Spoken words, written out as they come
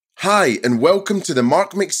Hi, and welcome to the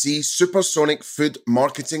Mark McC Supersonic Food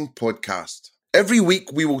Marketing Podcast. Every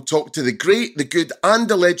week we will talk to the great, the good, and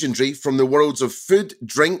the legendary from the worlds of food,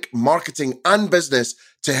 drink, marketing, and business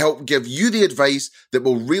to help give you the advice that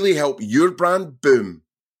will really help your brand boom.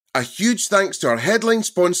 A huge thanks to our headline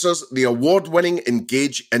sponsors, the award-winning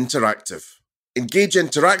Engage Interactive. Engage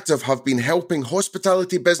Interactive have been helping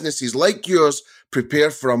hospitality businesses like yours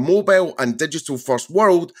prepare for a mobile and digital-first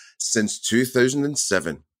world since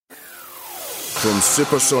 2007. From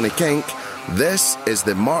Supersonic Inc., this is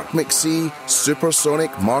the Mark McC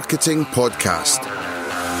Supersonic Marketing Podcast.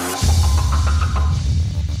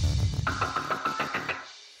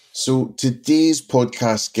 So today's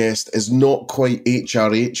podcast guest is not quite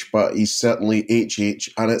HRH, but he's certainly HH,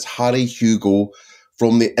 and it's Harry Hugo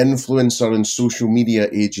from the influencer and social media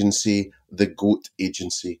agency, The Goat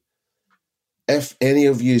Agency. If any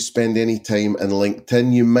of you spend any time in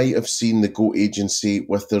LinkedIn, you might have seen the Goat Agency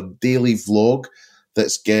with their daily vlog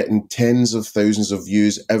that's getting tens of thousands of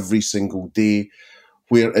views every single day,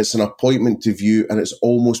 where it's an appointment to view and it's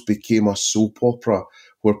almost became a soap opera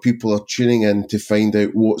where people are tuning in to find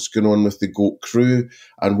out what's going on with the Goat crew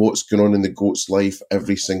and what's going on in the Goat's life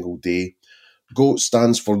every single day. GOAT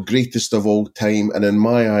stands for greatest of all time, and in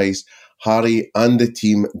my eyes, Harry and the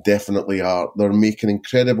team definitely are. They're making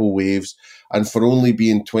incredible waves, and for only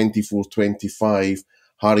being 24, 25,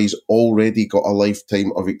 Harry's already got a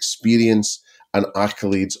lifetime of experience and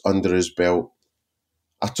accolades under his belt.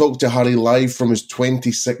 I talked to Harry live from his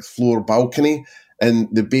 26th floor balcony in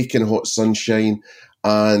the baking hot sunshine,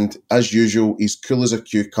 and as usual, he's cool as a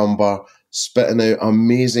cucumber, spitting out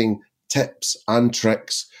amazing tips and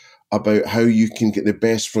tricks about how you can get the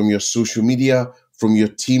best from your social media, from your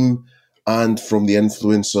team, and from the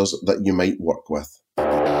influencers that you might work with.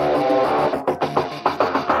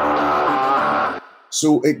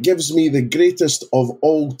 So it gives me the greatest of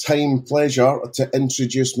all time pleasure to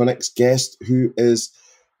introduce my next guest, who is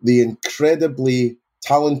the incredibly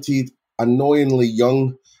talented, annoyingly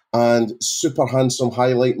young, and super handsome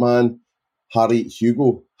highlight man, Harry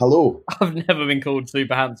Hugo. Hello. I've never been called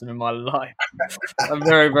super handsome in my life. I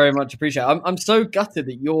very, very much appreciate it. I'm so gutted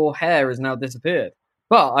that your hair has now disappeared.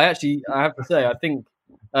 But I have to say, I think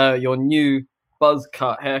your new buzz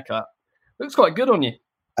cut haircut looks quite good on you.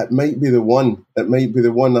 It might be the one.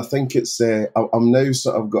 I think it's, I'm now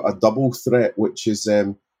sort of got a double threat, which is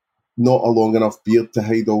not a long enough beard to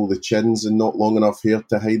hide all the chins and not long enough hair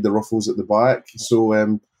to hide the ruffles at the back. So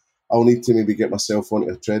I'll need to maybe get myself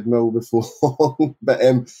onto a treadmill before long. But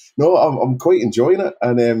no, I'm quite enjoying it.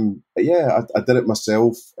 And I did it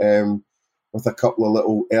myself with a couple of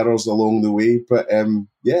little errors along the way. But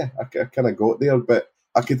I kind of got there. But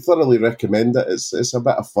I could thoroughly recommend it. It's a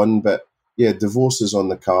bit of fun. But yeah, divorce is on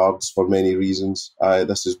the cards for many reasons.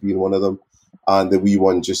 This has been one of them. And the wee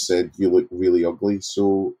one just said, "You look really ugly."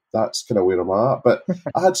 So that's kind of where I'm at. But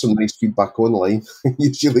I had some nice feedback online.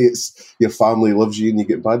 Usually it's your family loves you and you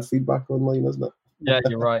get bad feedback online, isn't it? Yeah,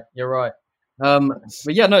 you're right.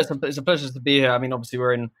 But yeah, no, it's a pleasure to be here. I mean, obviously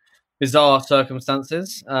we're in bizarre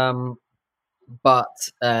circumstances. But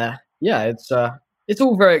it's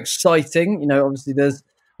all very exciting. You know, obviously there's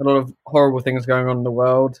a lot of horrible things going on in the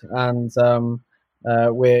world, and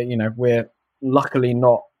we're luckily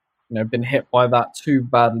not been hit by that too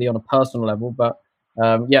badly on a personal level. But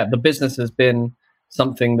the business has been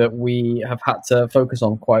something that we have had to focus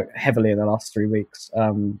on quite heavily in the last 3 weeks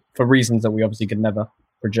for reasons that we obviously could never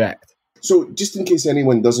project. So just in case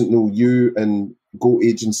anyone doesn't know you and Goat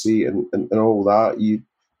Agency and all that, you'd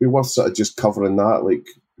be worth sort of just covering that, like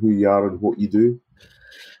who you are and what you do.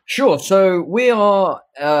 Sure. So we're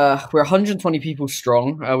 120 people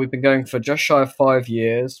strong. We've been going for just shy of 5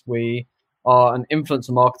 years. We are an influencer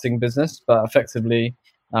marketing business, but effectively,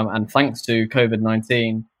 and thanks to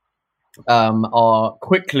COVID-19, are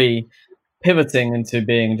quickly pivoting into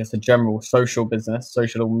being just a general social business,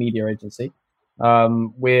 social media agency.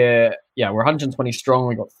 We're 120 strong.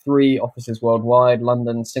 We've got 3 offices worldwide: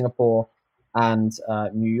 London, Singapore, and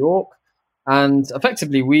New York. And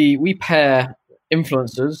effectively, we pair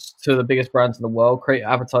influencers to the biggest brands in the world, create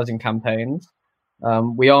advertising campaigns.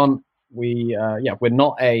 We're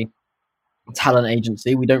not a talent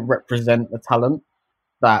agency. We don't represent the talent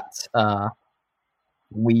that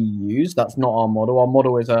we use. That's not our model. Our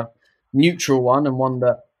model is a neutral one, and one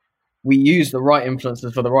that we use the right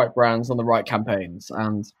influencers for the right brands on the right campaigns.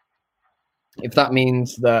 And if that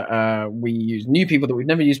means that we use new people that we've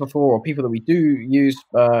never used before, or people that we do use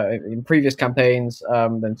in previous campaigns,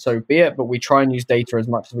 then so be it. But we try and use data as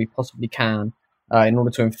much as we possibly can in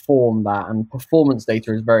order to inform that. And performance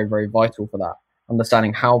data is very, very vital for that.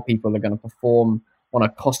 Understanding how people are going to perform on a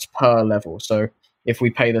cost per level. So if we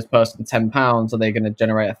pay this person £10, are they going to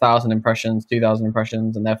generate 1,000 impressions, 2,000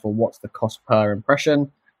 impressions, and therefore what's the cost per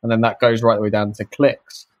impression? And then that goes right the way down to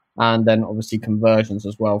clicks, and then obviously conversions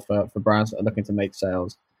as well for brands that are looking to make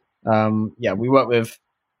sales. We work with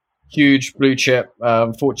huge blue chip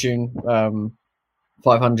Fortune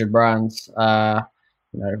 500 brands,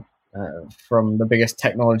 from the biggest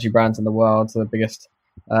technology brands in the world to the biggest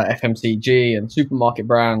FMCG and supermarket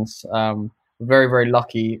brands. We're very, very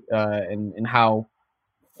lucky in how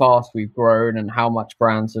fast we've grown and how much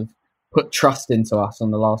brands have put trust into us in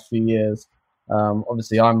the last few years.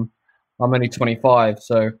 Obviously, I'm only 25,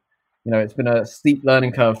 so it's been a steep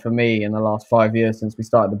learning curve for me in the last 5 years since we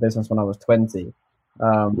started the business when I was 20.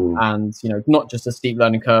 And not just a steep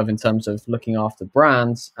learning curve in terms of looking after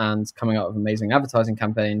brands and coming up with amazing advertising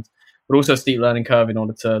campaigns, but also a steep learning curve in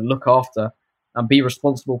order to look after and be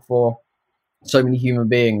responsible for so many human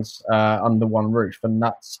beings under one roof. And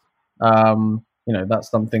that's that's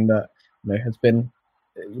something that has been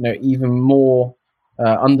even more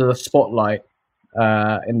under the spotlight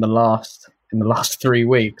in the last 3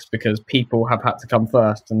 weeks, because people have had to come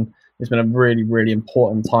first, and it's been a really, really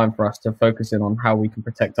important time for us to focus in on how we can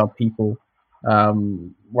protect our people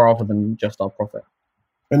rather than just our profit.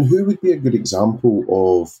 And who would be a good example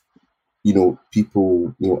of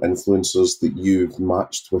people, influencers that you've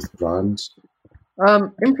matched with brands?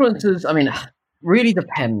 Influencers, I mean, really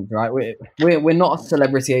depend, right? We're not a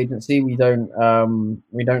celebrity agency. We don't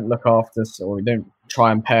look after, or we don't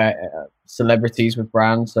try and pair celebrities with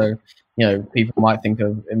brands. So people might think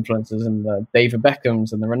of influencers and the David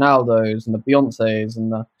Beckhams and the Ronaldos and the Beyoncés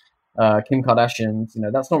and the Kim Kardashians.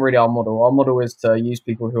 That's not really our model. Our model is to use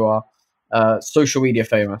people who are social media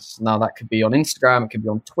famous. Now, that could be on Instagram, it could be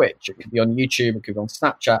on Twitch, it could be on YouTube, it could be on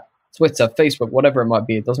Snapchat, Twitter, Facebook, whatever it might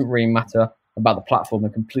be. It doesn't really matter about the platform. We're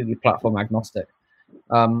completely platform agnostic.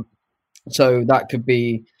 So that could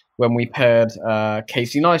be when we paired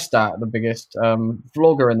Casey Neistat, the biggest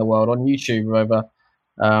vlogger in the world on YouTube, with over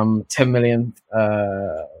 10 million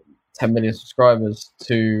subscribers,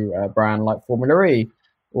 to a brand like Formula E.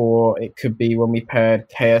 Or it could be when we paired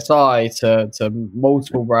KSI to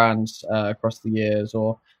multiple brands across the years,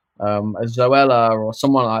 or a Zoella or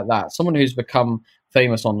someone like that, someone who's become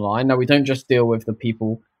famous online. Now, we don't just deal with the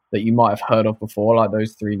people that you might have heard of before, like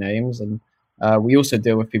those three names. And we also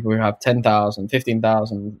deal with people who have 10,000,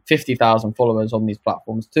 15,000, 50,000 followers on these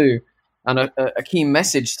platforms too. And a key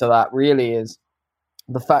message to that really is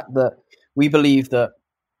the fact that we believe that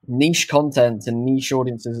niche content and niche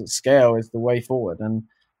audiences at scale is the way forward. And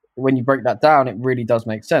when you break that down, it really does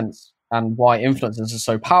make sense. And why influencers are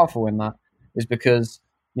so powerful in that is because,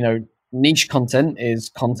 niche content is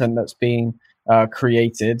content that's being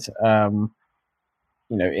created,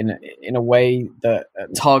 in a way that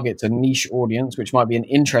targets a niche audience, which might be an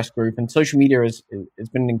interest group. And social media has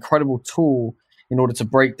been an incredible tool in order to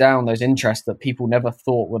break down those interests that people never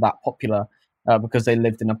thought were that popular because they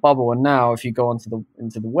lived in a bubble. And now, if you go into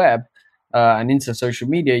the web and into social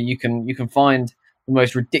media, you can find the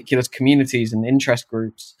most ridiculous communities and interest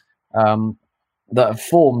groups that have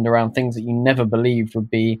formed around things that you never believed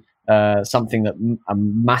would be something that a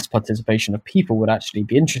mass participation of people would actually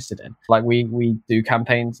be interested in. Like we do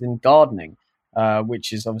campaigns in gardening,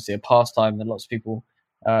 which is obviously a pastime that lots of people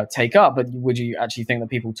take up. But would you actually think that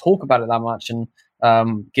people talk about it that much and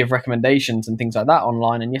give recommendations and things like that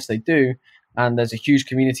online? And yes, they do. And there's a huge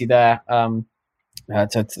community there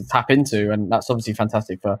to tap into, and that's obviously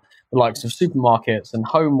fantastic for the likes of supermarkets and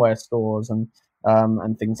homeware stores and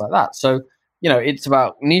things like that. So it's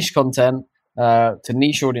about niche content to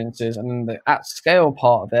niche audiences, and then the at scale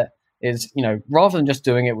part of it is rather than just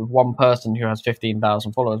doing it with one person who has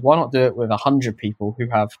 15,000 followers, why not do it with 100 people who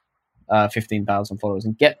have 15,000 followers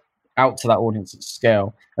and get out to that audience at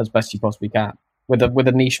scale as best you possibly can with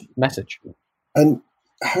a niche message. And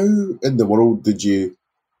how in the world did you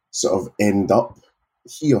sort of end up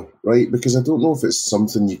here, right? Because I don't know if it's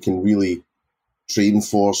something you can really train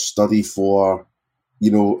for, study for,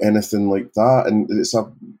 anything like that. And it's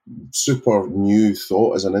a super new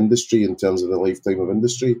thought as an industry in terms of the lifetime of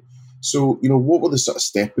industry. So, what were the sort of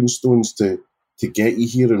stepping stones to get you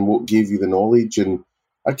here, and what gave you the knowledge and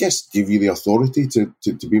I guess give you the authority to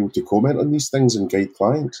be able to comment on these things and guide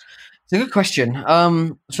clients? It's a good question.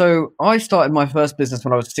 So I started my first business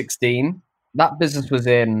when I was 16. That business was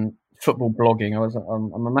in football blogging.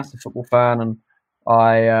 I'm a massive football fan, and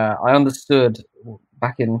I understood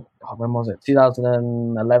back in when was it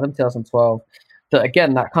 2011, 2012 that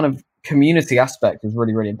again that kind of community aspect was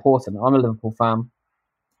really, really important. I'm a Liverpool fan,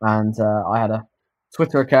 and I had a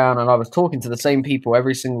Twitter account, and I was talking to the same people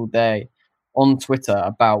every single day on Twitter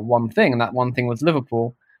about one thing, and that one thing was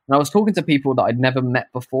Liverpool. And I was talking to people that I'd never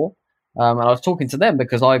met before. And I was talking to them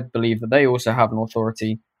because I believe that they also have an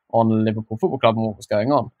authority on the Liverpool Football Club and what was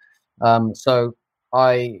going on. So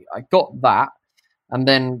I got that. And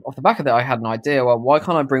then off the back of that, I had an idea, well, why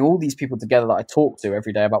can't I bring all these people together that I talk to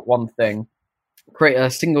every day about one thing, create a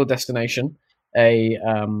single destination, a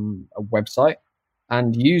website,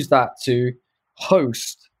 and use that to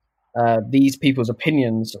host these people's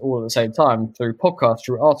opinions all at the same time through podcasts,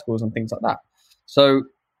 through articles and things like that. So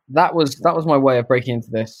that was my way of breaking into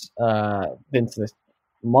this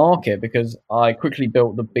market, because I quickly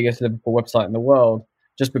built the biggest Liverpool website in the world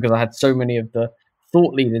just because I had so many of the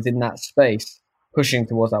thought leaders in that space pushing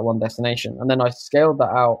towards that one destination. And then I scaled that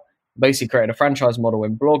out, basically created a franchise model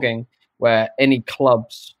in blogging where any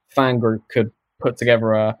club's fan group could put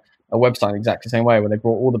together a website in exactly the same way, where they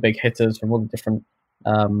brought all the big hitters from all the different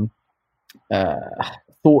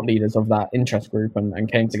thought leaders of that interest group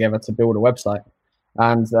and came together to build a website.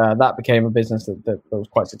 And that became a business that was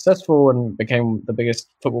quite successful and became the biggest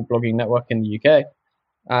football blogging network in the UK.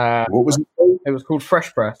 What was it? It was called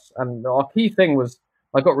Fresh Press. And our key thing was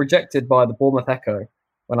I got rejected by the Bournemouth Echo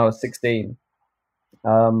when I was 16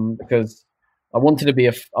 because I wanted to be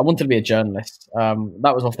a journalist.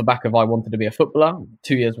 That was off the back of I wanted to be a footballer.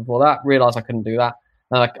 2 years before that, realised I couldn't do that.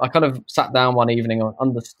 And I kind of sat down one evening and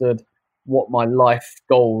understood what my life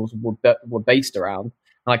goals were based around.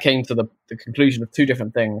 And I came to the conclusion of two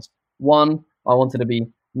different things. One, I wanted to be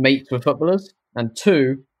mates with footballers, and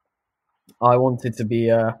two, I wanted to be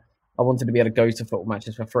able to go to football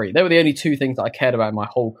matches for free. They were the only two things that I cared about in my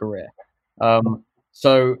whole career.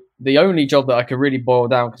 So the only job that I could really boil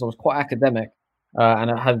down, because I was quite academic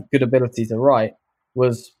and I had good ability to write,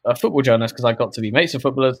 was a football journalist, because I got to be mates with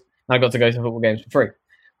footballers and I got to go to football games for free.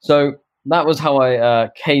 So that was how I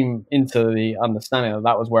came into the understanding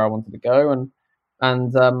that was where I wanted to go.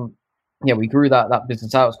 And we grew that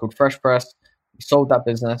business out. It's called Fresh Press. We sold that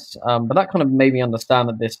business. But that kind of made me understand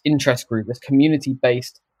that this interest group, this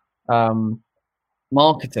community-based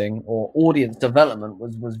marketing or audience development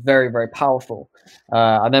was very, very powerful.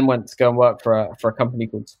 I then went to go and work for a company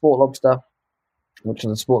called Sport Lobster, which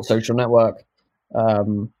is a sports social network,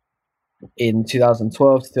 in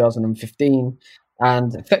 2012 to 2015.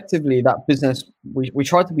 And effectively that business, we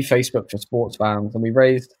tried to be Facebook for sports fans, and we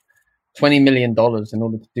raised $20 million in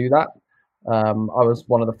order to do that. I was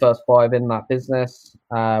one of the first 5 in that business.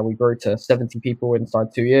 We grew to 70 people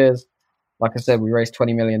inside 2 years. Like I said, we raised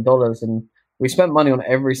 $20 million, and we spent money on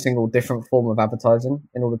every single different form of advertising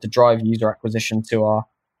in order to drive user acquisition to our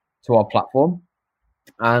platform.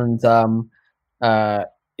 And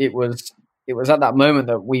it was at that moment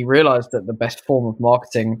that we realized that the best form of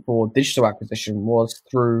marketing for digital acquisition was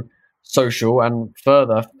through social, and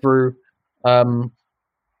further through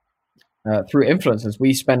influencers.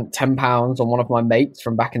 We spent £10 on one of my mates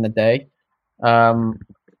from back in the day on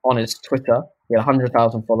his Twitter. He had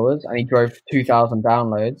 100,000 followers and he drove 2,000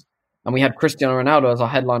 downloads. And we had Cristiano Ronaldo as our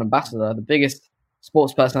headline ambassador, the biggest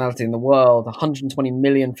sports personality in the world, 120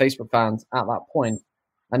 million Facebook fans at that point.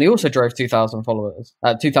 And he also drove 2,000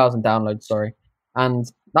 downloads, sorry. And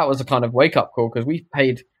that was a kind of wake-up call, because we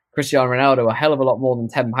paid Cristiano Ronaldo a hell of a lot more than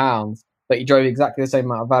 £10, but he drove exactly the same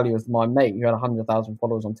amount of value as my mate who had 100,000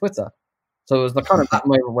 followers on Twitter. So it was the kind of that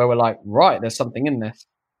moment where we're like, right, there's something in this.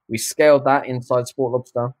 We scaled that inside Sport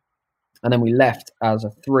Lobster, and then we left as a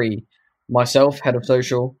 3. Myself, head of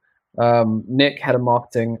social, Nick, head of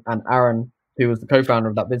marketing, and Aaron, who was the co-founder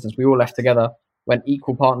of that business. We all left together, went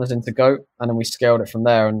equal partners into GOAT, and then we scaled it from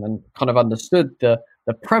there, and kind of understood the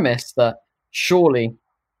premise that surely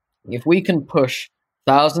if we can push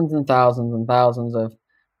thousands and thousands and thousands of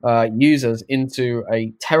users into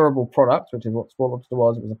a terrible product, which is what Sport Lobster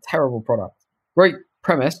was. It was a terrible product. Great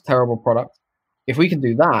premise, terrible product. If we can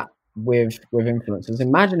do that with influencers,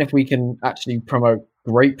 imagine if we can actually promote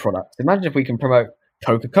great products. Imagine if we can promote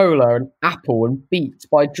Coca-Cola and Apple and Beats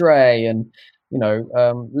by Dre and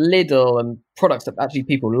Lidl, and products that actually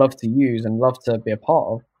people love to use and love to be a part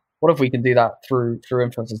of. What if we can do that through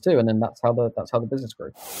influencers too? And then that's how the business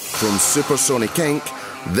grew. From Supersonic Inc.,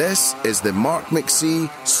 this is the Mark McC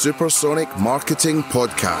Supersonic Marketing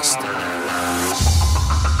Podcast.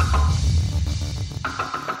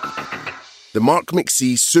 The Mark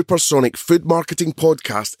McC Supersonic Food Marketing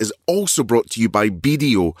Podcast is also brought to you by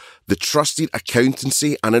BDO, the trusted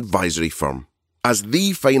accountancy and advisory firm. As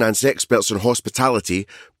the finance experts in hospitality,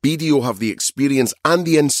 BDO have the experience and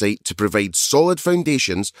the insight to provide solid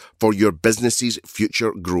foundations for your business's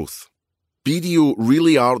future growth. BDO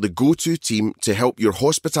really are the go-to team to help your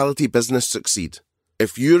hospitality business succeed.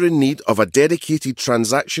 If you're in need of a dedicated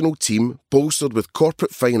transactional team bolstered with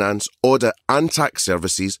corporate finance, audit and tax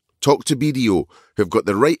services, Talk to BDO, who've got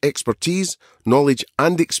the right expertise, knowledge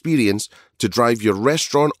and experience to drive your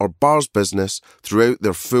restaurant or bar's business throughout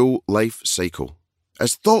their full life cycle.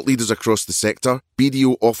 As thought leaders across the sector,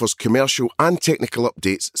 BDO offers commercial and technical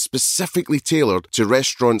updates specifically tailored to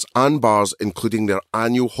restaurants and bars, including their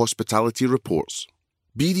annual hospitality reports.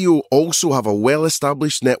 BDO also have a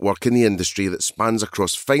well-established network in the industry that spans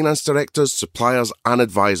across finance directors, suppliers and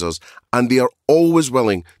advisors, and they are always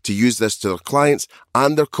willing to use this to their clients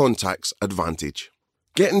and their contacts' advantage.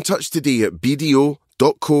 Get in touch today at bdo.co.uk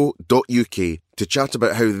to chat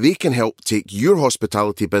about how they can help take your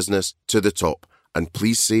hospitality business to the top. And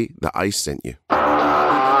please say that I sent you.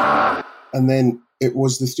 And then it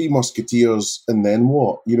was the Three Musketeers, and then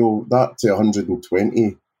what? You know, that to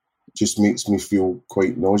 120 just makes me feel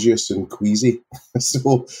quite nauseous and queasy.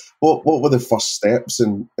 So what were the first steps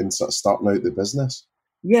in sort of starting out the business?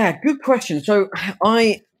 Yeah, good question. So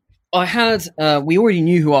I had, we already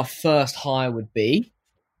knew who our first hire would be.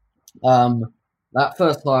 That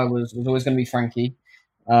first hire was always going to be Frankie.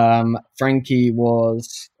 Frankie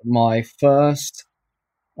was my first,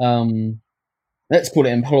 let's call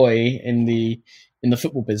it employee in the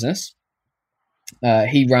football business.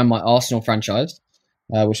 He ran my Arsenal franchise,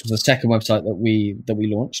 which was the second website that we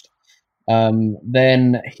launched.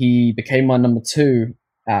 Then he became my number 2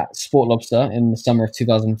 at Sport Lobster in the summer of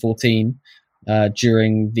 2014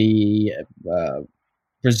 during the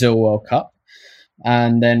Brazil World Cup.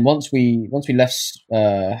 And then once we left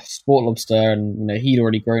Sport Lobster, and he'd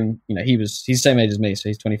already grown, he's the same age as me, so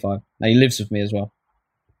he's 25. Now he lives with me as well.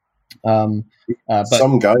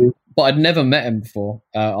 Some guy. But I'd never met him before.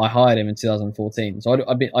 I hired him in 2014, so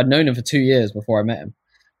I'd known him for 2 years before I met him,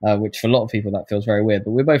 which for a lot of people that feels very weird.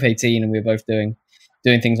 But we're both 18 and we're both doing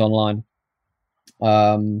things online.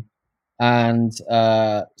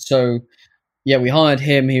 So yeah, we hired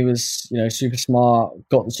him. He was super smart,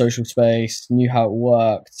 got the social space, knew how it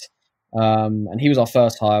worked, and he was our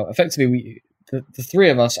first hire. Effectively, the three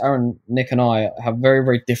of us, Aaron, Nick, and I, have very,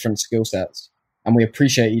 very different skill sets. And we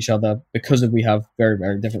appreciate each other because we have very,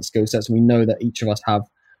 very different skill sets. And we know that each of us have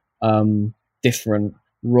different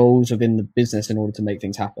roles within the business in order to make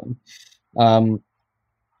things happen. I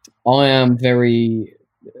am very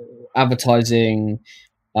advertising,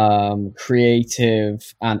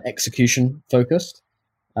 creative, and execution focused.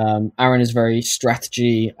 Aaron is very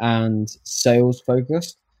strategy and sales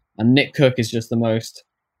focused. And Nick Cook is just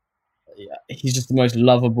he's just the most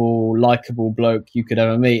lovable, likable bloke you could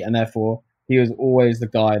ever meet. And therefore, he was always the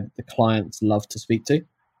guy that the clients loved to speak to.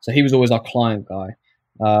 So he was always our client guy,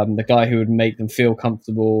 the guy who would make them feel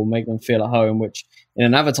comfortable, make them feel at home, which in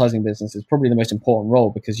an advertising business is probably the most important role,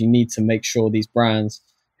 because you need to make sure these brands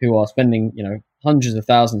who are spending, hundreds of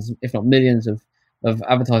thousands, if not millions of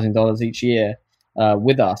advertising dollars each year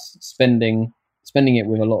with us, spending it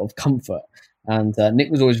with a lot of comfort. And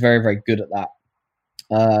Nick was always very, very good at that.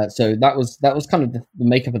 So that was kind of the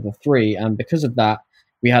makeup of the three. And because of that,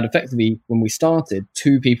 we had effectively, when we started,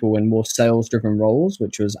 2 people in more sales-driven roles,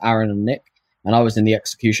 which was Aaron and Nick, and I was in the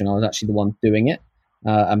execution. I was actually the one doing it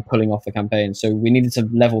and pulling off the campaign. So we needed to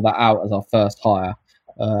level that out as our first hire.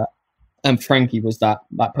 And Frankie was that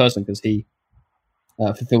person, because he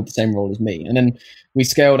fulfilled the same role as me. And then we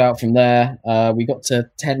scaled out from there. We got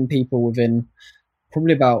to 10 people within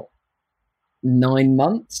probably about 9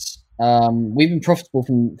 months. We've been profitable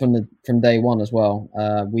from day one as well.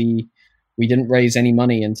 We didn't raise any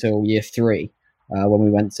money until year 3 when we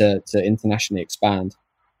went to internationally expand.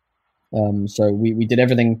 So we did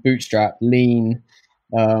everything bootstrap, lean.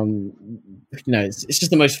 It's just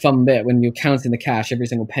the most fun bit when you're counting the cash. Every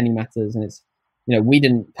single penny matters, and it's we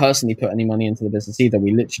didn't personally put any money into the business either. We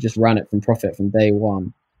literally just ran it from profit from day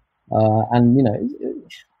one. And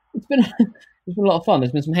it's been it's been a lot of fun.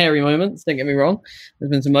 There's been some hairy moments. Don't get me wrong. There's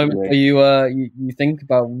been some moments where you think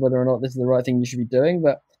about whether or not this is the right thing you should be doing,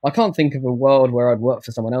 but I can't think of a world where I'd work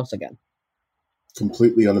for someone else again.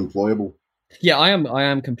 Completely unemployable. Yeah, I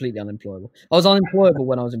am completely unemployable. I was unemployable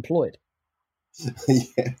when I was employed.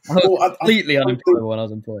 Yeah. I was completely unemployable when I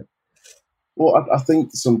was employed. Well, I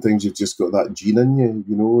think sometimes you've just got that gene in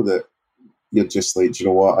you, that you're just like, you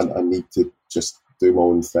know what, I need to just do my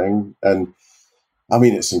own thing. And I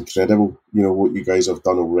mean, it's incredible, what you guys have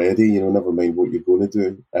done already, never mind what you're going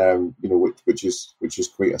to do, which is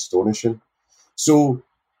quite astonishing. So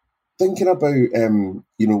thinking about,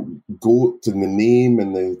 GOAT and the name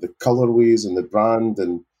and the colorways and the brand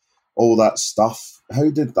and all that stuff, how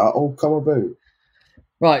did that all come about?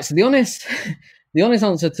 Right. So the honest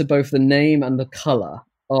answer to both the name and the color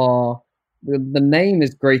are the name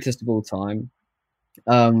is greatest of all time.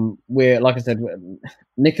 We're, like I said,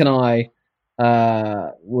 Nick and I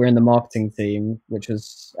were in the marketing team, which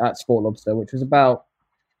was at Sport Lobster, which was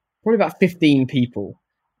probably about 15 people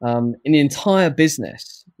in the entire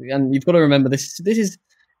business. And you've got to remember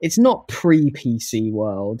it's not pre-PC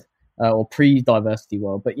world or pre-diversity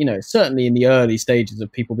world, but certainly in the early stages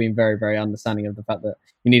of people being very, very understanding of the fact that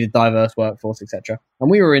you need a diverse workforce, etc. And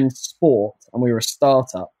we were in sport, and we were a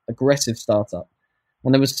startup, aggressive startup,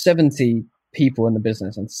 and there was 70 people in the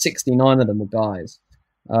business, and 69 of them were guys.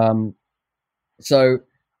 So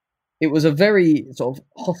it was a very sort of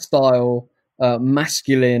hostile,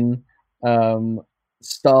 masculine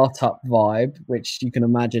startup vibe, which you can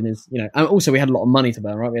imagine is, and also we had a lot of money to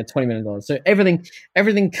burn, right? We had $20 million. So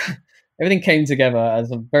everything came together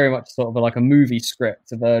as a very much sort of like a movie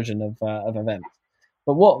script version of events.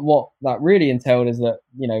 But what that really entailed is that,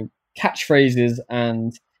 catchphrases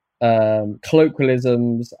and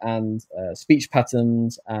colloquialisms and speech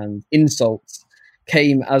patterns and insults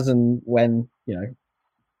came as and when,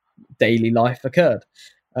 daily life occurred.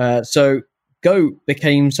 So GOAT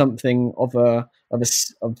became something of a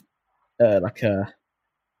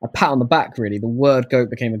pat on the back, really. The word GOAT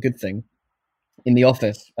became a good thing in the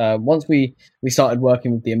office. Once we started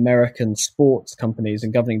working with the American sports companies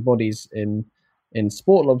and governing bodies in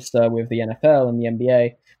Sport Lobster with the NFL and the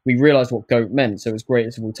NBA, we realized what GOAT meant. So it was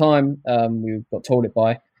greatest of all time. We got told it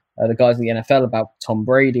by the guys in the NFL about Tom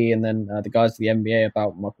Brady, and then the guys in the NBA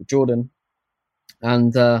about Michael Jordan.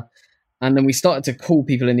 And then we started to call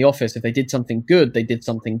people in the office. If they did something good, they did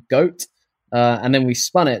something GOAT. And then we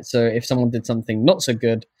spun it. So if someone did something not so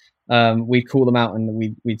good, we'd call them out,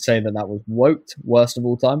 and we'd say that was WOTE, worst of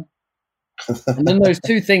all time. And then those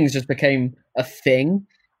two things just became a thing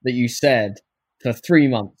that you said for 3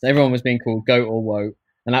 months. Everyone was being called GOAT or WOTE,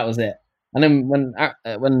 and that was it. And then when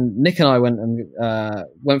Nick and I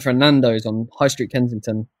went for a Nando's on High Street,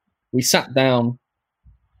 Kensington, we sat down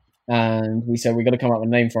and we said, we've got to come up with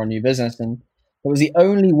a name for our new business. And it was the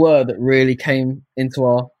only word that really came into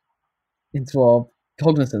our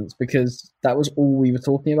cognizance, because that was all we were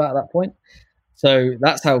talking about at that point. So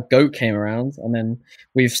that's how GOAT came around. And then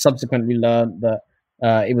we've subsequently learned that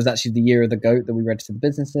it was actually the year of the GOAT that we registered the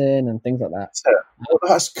business in and things like that. Oh,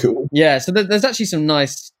 that's cool. Yeah, so there's actually some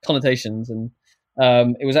nice connotations. And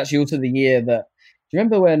it was actually also the year that, do you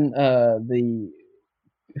remember when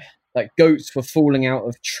goats were falling out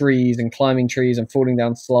of trees and climbing trees and falling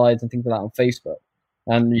down slides and things like that on Facebook?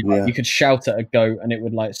 And you could shout at a goat and it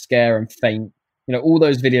would scare and faint. All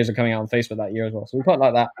those videos are coming out on Facebook that year as well. So we quite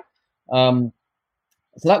like that. So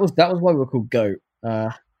that was why we were called GOAT.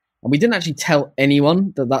 And we didn't actually tell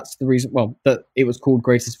anyone that that's the reason. Well, that it was called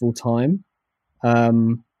Greatest of All Time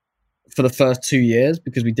for the first 2 years,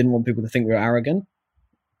 because we didn't want people to think we were arrogant.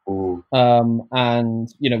 And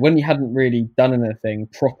when you hadn't really done anything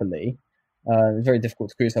properly, it was very difficult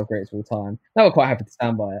to call yourself Greatest of All Time. Now we're quite happy to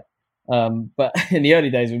stand by it. But in the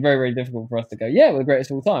early days, it was very, very difficult for us to go, yeah, we're the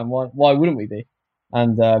greatest of all time. Why wouldn't we be?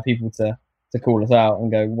 And people to call us out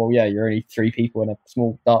and go, well, yeah, you're only 3 people in a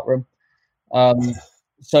small dark room.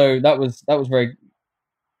 So that was very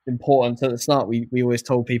important. So at the start, we always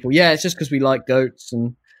told people, yeah, it's just because we like goats,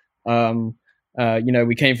 and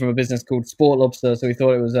we came from a business called Sport Lobster, so we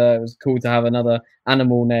thought it was cool to have another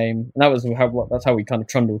animal name, and that's how we kind of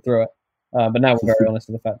trundled through it. But now we're very honest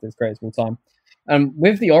with the fact that it's greatest of all time.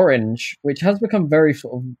 With the orange, which has become very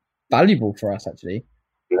sort of valuable for us, actually.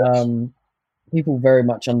 Yes. People very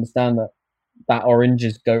much understand that orange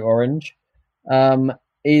is GOAT orange,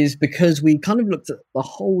 is because we kind of looked at the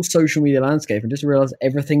whole social media landscape and just realized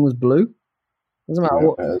everything was blue. Doesn't matter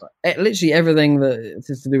what, literally everything that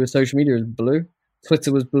is to do with social media is blue.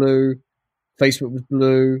 Twitter was blue, Facebook was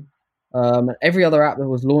blue, and every other app that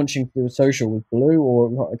was launching to do with social was blue, or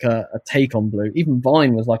like a take on blue. Even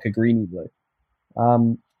Vine was like a greeny blue.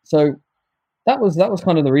 So that was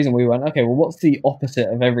kind of the reason we went, okay, well, what's the opposite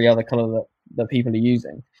of every other color that people are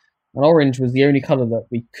using? And orange was the only color that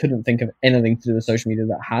we couldn't think of anything to do with social media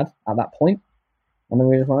that had at that point. And then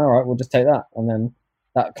we just went, all right, we'll just take that. And then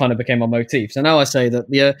that kind of became our motif. So now I say that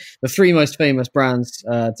the 3 most famous brands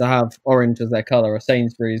to have orange as their color are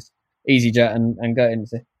Sainsbury's, EasyJet, and Go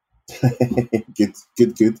Agency.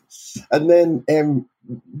 Good. And then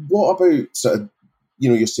what about sort of,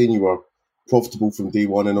 you're saying you were profitable from day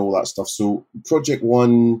one and all that stuff. So project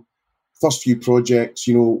one, first few projects,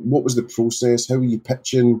 what was the process? How were you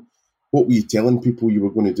pitching? What were you telling people you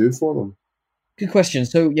were going to do for them? Good question.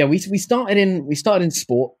 So yeah, we started in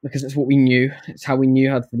sport because it's what we knew. It's how we knew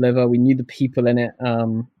how to deliver. We knew the people in it.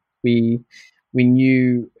 We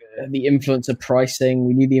knew the influence of pricing.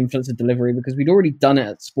 We knew the influence of delivery because we'd already done it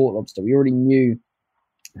at Sport Lobster. We already knew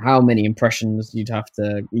how many impressions you'd have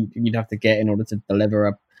to get in order to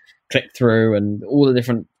deliver click through and all the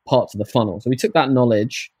different parts of the funnel. So we took that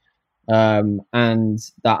knowledge and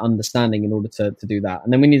that understanding in order to do that.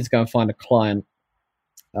 And then we needed to go and find a client.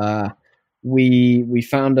 We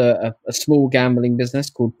found a small gambling business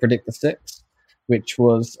called Predict the Six, which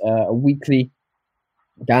was a weekly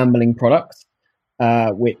gambling product,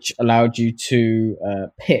 which allowed you to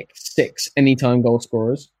pick 6 anytime goal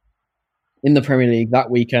scorers in the Premier League that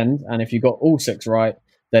weekend. And if you got all 6 right,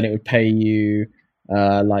 then it would pay you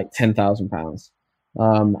like £10,000.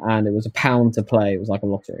 And it was £1 to play. It was like a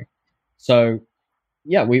lottery. So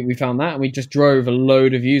yeah, we found that, and we just drove a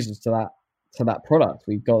load of users to that product.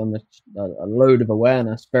 We got them a load of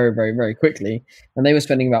awareness very, very, very quickly, and they were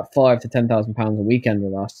spending about £5,000 to £10,000 a weekend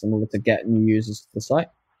with us in order to get new users to the site.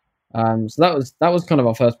 So that was kind of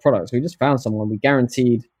our first product. So we just found someone, we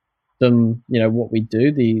guaranteed them, what we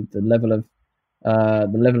do, the level of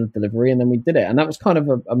delivery, and then we did it. And that was kind of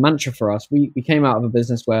a mantra for us. We came out of a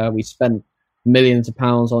business where we spent millions of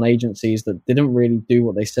pounds on agencies that didn't really do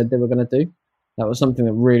what they said they were going to do. That was something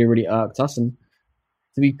that really, really irked us. And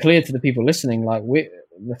to be clear to the people listening, like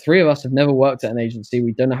the 3 of us have never worked at an agency.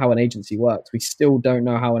 We don't know how an agency works. We still don't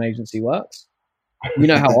know how an agency works. We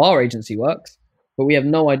know how our agency works, but we have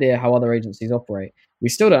no idea how other agencies operate. We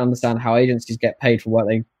still don't understand how agencies get paid for what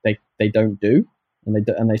they don't do,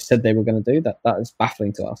 and they said they were going to do. That is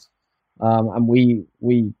baffling to us. And we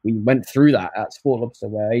went through that at Sport Lobster,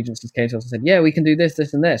 where agencies came to us and said, yeah, we can do this,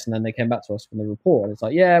 this, and this. And then they came back to us with the report. And it's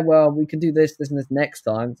like, yeah, well, we can do this, this, and this next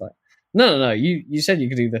time. It's like, no. You said you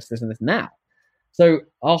could do this, this, and this now. So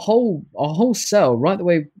our whole sell, right the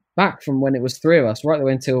way back from when it was 3 of us, right the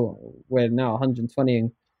way until we're now 120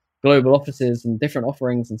 in global offices and different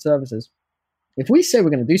offerings and services. If we say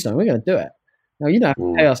we're going to do something, we're going to do it. Now, you don't have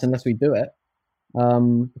to pay us unless we do it,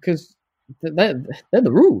 because they're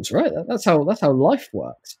the rules, right? That's how life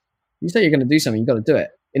works. You say you're going to do something, you've got to do it.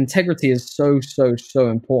 Integrity is so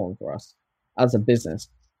important for us as a business,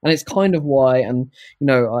 and it's kind of why. And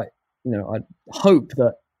I hope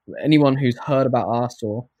that anyone who's heard about us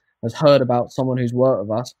or has heard about someone who's worked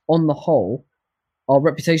with us, on the whole, our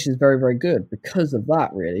reputation is very, very good because of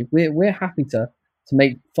that. Really, we're happy to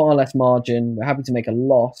make far less margin. We're happy to make a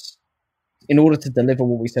loss in order to deliver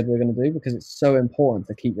what we said we were going to do, because it's so important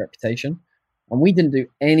to keep reputation. And we didn't do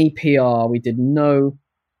any PR. We did no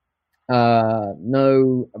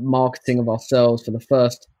marketing of ourselves for the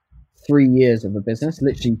first 3 years of the business.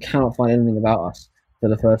 Literally, you cannot find anything about us for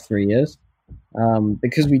the first 3 years,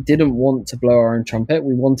 because we didn't want to blow our own trumpet.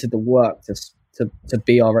 We wanted the work to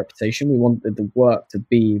be our reputation. We wanted the work to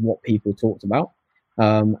be what people talked about,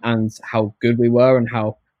 and how good we were, and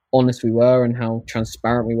how honest we were, and how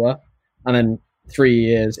transparent we were. And then 3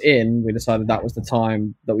 years in, we decided that was the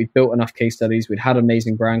time that we built enough case studies. We'd had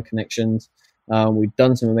amazing brand connections. We'd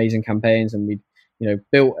done some amazing campaigns, and we'd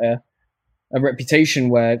built a reputation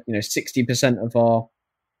where 60% of our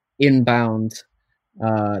inbound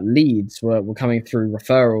leads were coming through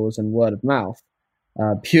referrals and word of mouth,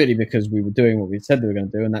 purely because we were doing what we said we were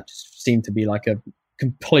going to do, and that just seemed to be like a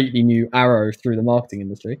completely new arrow through the marketing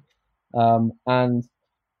industry.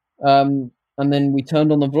 And then we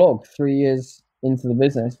turned on the vlog 3 years into the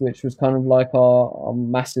business, which was kind of like our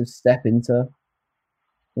massive step into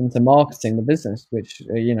marketing the business, which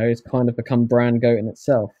has kind of become brand goat in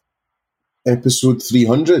itself. Episode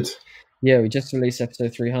 300. Yeah, we just released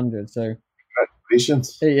episode 300. So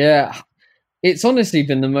congratulations. Yeah, it's honestly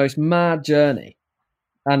been the most mad journey,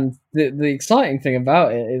 and the exciting thing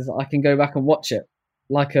about it is I can go back and watch it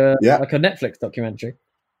like a Netflix documentary.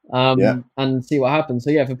 And see what happens. So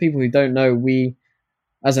yeah, for people who don't know, we,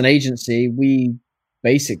 as an agency, we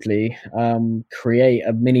basically create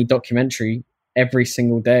a mini documentary every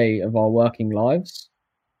single day of our working lives.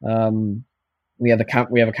 We have a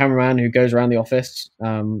cameraman who goes around the office.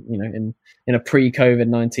 In a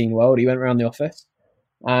pre-COVID-19 world, he went around the office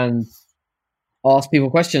and asked people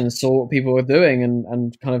questions, saw what people were doing,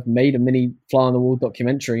 and kind of made a mini fly-on-the-wall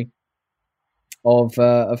documentary of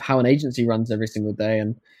how an agency runs every single day.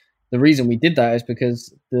 And the reason we did that is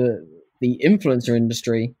because the influencer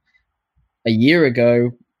industry a year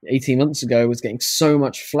ago, 18 months ago, was getting so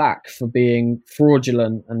much flack for being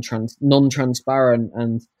fraudulent and non-transparent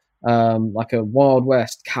and like a Wild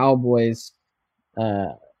West cowboys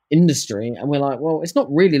industry. And we're like, well, it's not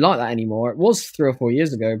really like that anymore. It was 3 or 4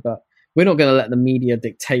 years ago, but we're not going to let the media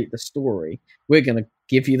dictate the story. We're going to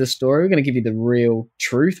give you the story. We're going to give you the real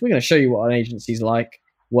truth. We're going to show you what an agency's like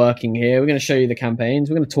working here. We're going to show you the campaigns.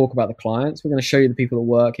 We're going to talk about the clients. We're going to show you the people that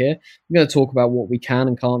work here. We're going to talk about what we can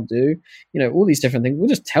and can't do. All these different things. We'll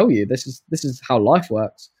just tell you this is how life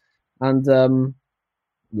works. And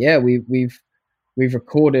we've we've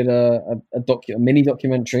recorded a mini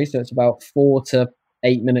documentary, so it's about 4 to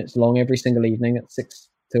 8 minutes long every single evening at 6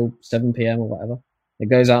 till 7 p.m. or whatever. It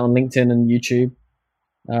goes out on LinkedIn and YouTube.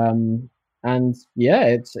 And yeah,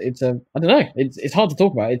 it's I don't know, it's hard to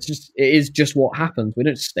talk about. It is just what happens. We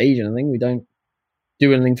don't stage anything. We don't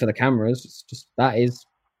do anything for the cameras. It's just, that is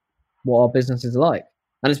what our business is like.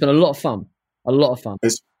 And it's been a lot of fun. A lot of fun.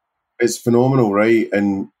 It's phenomenal, right?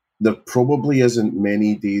 And there probably isn't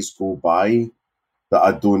many days go by that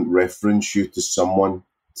I don't reference you to someone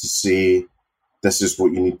to say, this is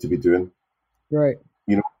what you need to be doing. Right.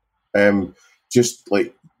 You know, just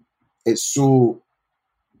like, it's so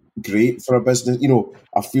great for a business. You know,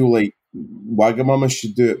 I feel like Wagamama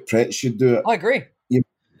should do it, Pret should do it. I agree.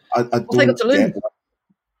 I don't get that.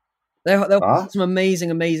 They're some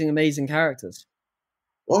amazing characters.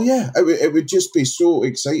 Oh yeah, it would just be so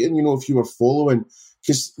exciting, you know, if you were following,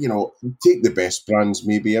 because, you know, take the best brands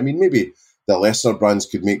maybe. I mean, maybe the lesser brands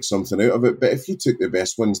could make something out of it, but if you took the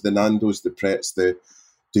best ones, the Nando's, the Prets, the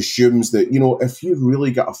Shums, you know, if you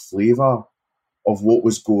really got a flavour of what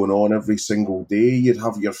was going on every single day, you'd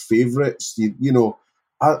have your favourites. You know,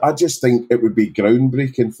 I just think it would be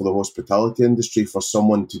groundbreaking for the hospitality industry for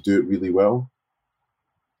someone to do it really well.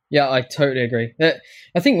 Yeah, I totally agree.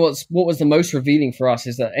 I think what was the most revealing for us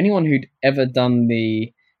is that anyone who'd ever done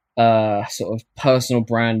the sort of personal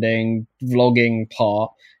branding, vlogging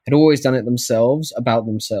part had always done it themselves, about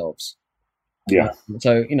themselves. Yeah.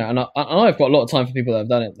 So, you know, and I've got a lot of time for people that have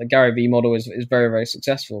done it. The Gary Vee model is very, very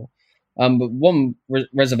successful. But one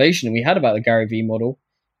reservation we had about the Gary Vee model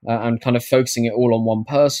and kind of focusing it all on one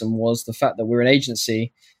person was the fact that we're an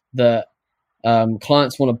agency that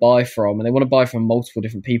clients want to buy from, and they want to buy from multiple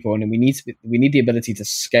different people, and we need the ability to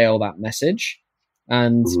scale that message.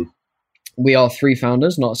 And we are 3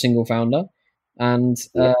 founders, not a single founder, and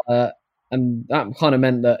that kind of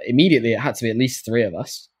meant that immediately it had to be at least 3 of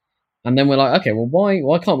us. And then we're like, okay, well,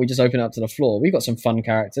 why can't we just open it up to the floor? We've got some fun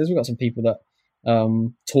characters. We've got some people that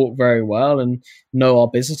talk very well and know our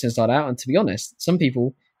business inside out. And to be honest, some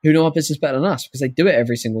people who know our business better than us because they do it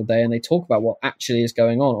every single day and they talk about what actually is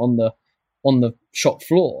going on the shop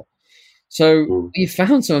floor. So we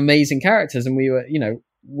found some amazing characters, and we were, you know,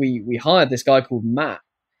 we hired this guy called Matt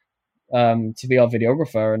to be our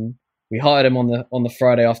videographer, and we hired him on the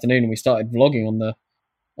Friday afternoon, and we started vlogging on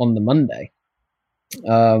the Monday.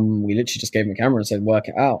 We literally just gave him a camera and said, work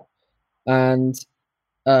it out. And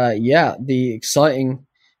the exciting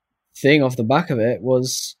thing off the back of it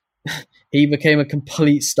was he became a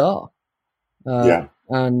complete star.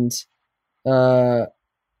 And yeah,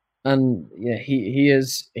 he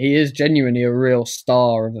is genuinely a real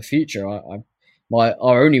star of the future.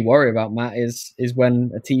 Our only worry about Matt is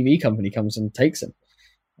when a TV company comes and takes him.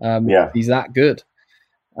 He's that good,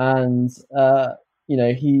 and you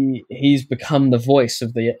know, he's become the voice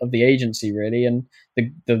of the agency really. And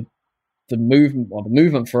the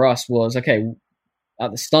movement for us was, okay,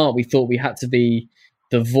 at the start we thought we had to be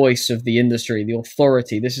the voice of the industry, the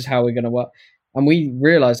authority. This is how we're going to work. And we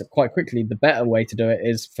realized that quite quickly the better way to do it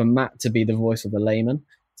is for Matt to be the voice of the layman,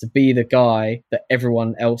 to be the guy that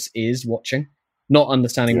everyone else is watching, not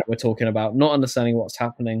understanding what we're talking about, not understanding what's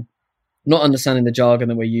happening, not understanding the jargon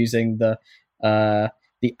that we're using, the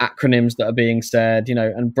acronyms that are being said, you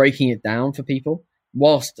know, and breaking it down for people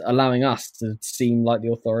whilst allowing us to seem like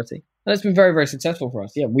the authority. And it's been very, very successful for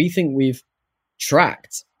us. Yeah, we think we've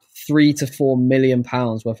tracked £3 to £4 million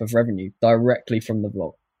worth of revenue directly from the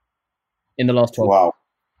vlog in the last 12 months. Wow.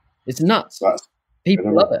 It's nuts.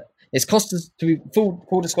 People love it. It's cost us, to be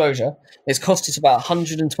full disclosure, it's cost us about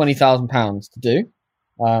 £120,000 to do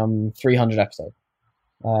 300 episodes.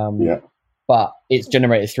 But it's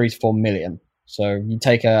generated 3 to 4 million. So you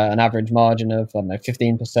take an average margin of, I don't know,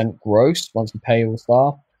 15% gross once you pay all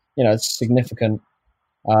staff. You know, it's a significant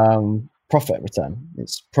profit return.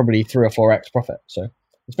 It's probably 3 or 4x profit. So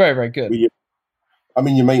it's very, very good. I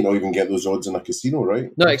mean, you might not even get those odds in a casino, right?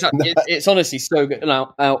 No, exactly. It's honestly so good.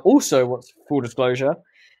 Now, also, what's full disclosure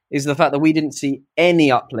is the fact that we didn't see any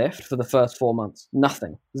uplift for the first 4 months.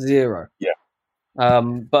 Nothing. 0. Yeah.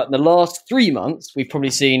 But in the last 3 months, we've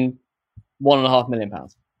probably seen £1.5 million.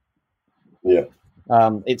 Yeah.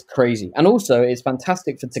 It's crazy. And also, it's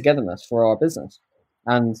fantastic for togetherness for our business.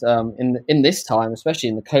 And in this time, especially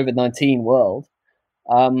in the COVID-19 world,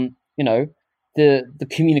 you know, the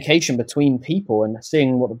communication between people and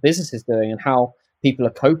seeing what the business is doing and how people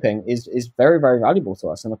are coping is very, very valuable to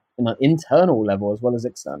us on an internal level as well as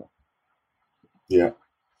external. Yeah.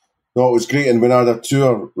 No, it was great. And when I had a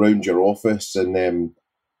tour around your office and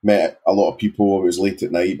met a lot of people, it was late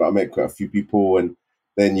at night, but I met quite a few people. And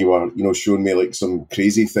then you were, you know, showing me like some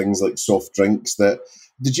crazy things like soft drinks that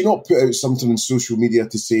did you not put out something on social media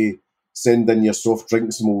to say, send in your soft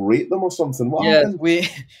drinks and we'll rate them or something? What happened? we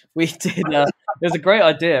did. It was a great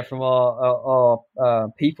idea from our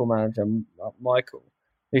people manager, Michael,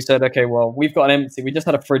 who said, "Okay, well, we've got an empty. We just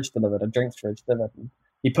had a fridge delivered, a drinks fridge delivered." And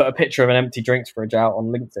he put a picture of an empty drinks fridge out on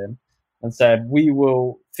LinkedIn and said, "We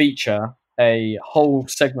will feature a whole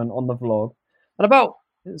segment on the vlog." And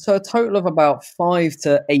a total of about 5,000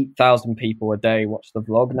 to 8,000 people a day watch the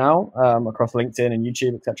vlog now across LinkedIn and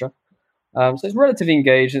YouTube, etc. So it's relatively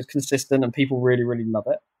engaged, it's consistent, and people really, really love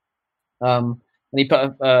it. And he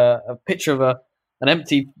put a picture of an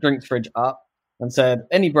empty drinks fridge up and said,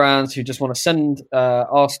 any brands who just want to send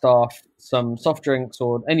our staff some soft drinks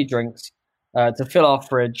or any drinks to fill our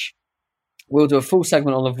fridge, we'll do a full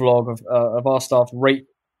segment on the vlog of our staff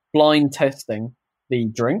blind testing the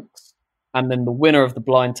drinks, and then the winner of the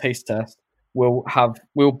blind taste test will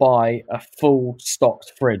buy a full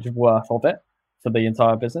stocked fridge worth of it for the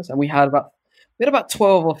entire business. And we had about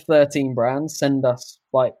 12 or 13 brands send us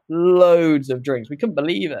like loads of drinks. We couldn't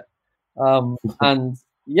believe it. And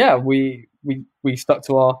yeah, we stuck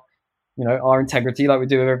to our integrity like we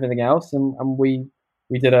do with everything else. And we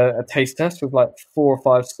did a taste test with like 4 or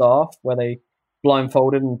 5 staff where they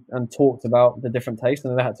blindfolded and talked about the different tastes,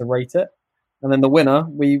 and then they had to rate it. And then the winner,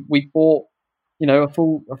 we bought, a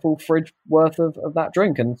full fridge worth of that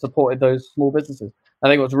drink and supported those small businesses. I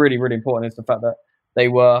think what's really, really important is the fact that they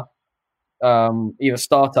were either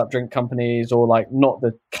startup drink companies or like not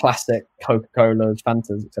the classic Coca-Colas,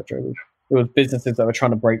 Fantas, etc. It was businesses that were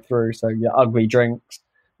trying to break through. So yeah, ugly drinks.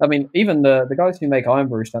 I mean, even the guys who make Iron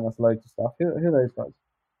Brew sent us loads of stuff. Who are those guys?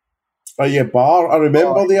 Oh yeah, Bar. I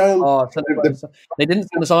remember the Iron. They didn't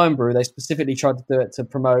send us Iron Brew. They specifically tried to do it to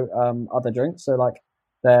promote other drinks. So like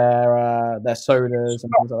their sodas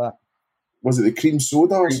and things like that. Was it the cream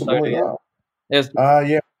soda or something like that? It was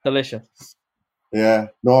yeah, delicious. Yeah,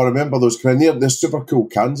 no, I remember those cans. They're super cool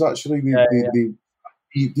cans, actually. They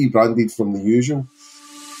branded from the usual.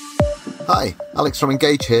 Hi, Alex from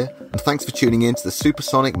Engage here, and thanks for tuning in to the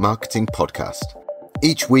Supersonic Marketing Podcast.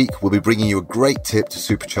 Each week, we'll be bringing you a great tip to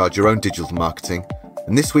supercharge your own digital marketing,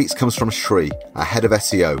 and this week's comes from Shri, our head of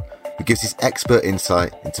SEO, who gives his expert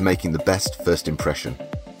insight into making the best first impression.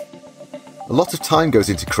 A lot of time goes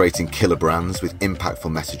into creating killer brands with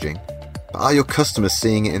impactful messaging, but are your customers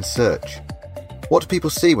seeing it in search? What do people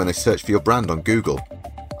see when they search for your brand on Google?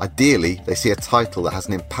 Ideally, they see a title that has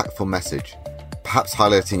an impactful message, perhaps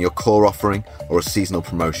highlighting your core offering or a seasonal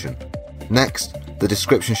promotion. Next, the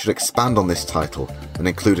description should expand on this title and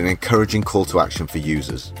include an encouraging call to action for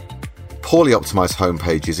users. Poorly optimized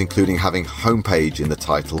homepages, including having homepage in the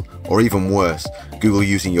title, or even worse, Google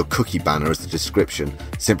using your cookie banner as the description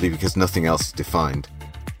simply because nothing else is defined.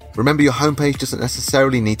 Remember, your homepage doesn't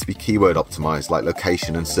necessarily need to be keyword optimized like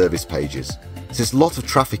location and service pages. Since a lot of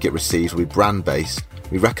traffic it receives will be brand-based,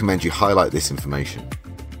 we recommend you highlight this information.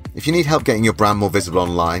 If you need help getting your brand more visible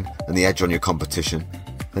online and the edge on your competition,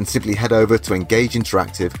 then simply head over to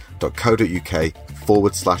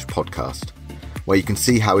engageinteractive.co.uk/podcast, where you can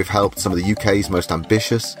see how we've helped some of the UK's most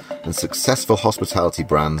ambitious and successful hospitality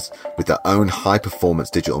brands with their own high-performance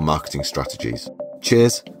digital marketing strategies.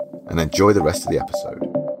 Cheers, and enjoy the rest of the episode.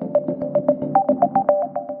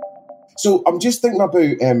 So I'm just thinking about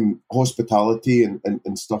hospitality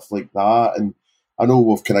and stuff like that, and I know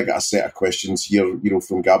we've kind of got a set of questions here,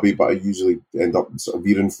 from Gabby, but I usually end up sort of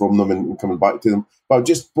veering from them and coming back to them. But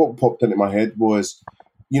just what popped into my head was,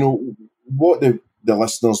 what the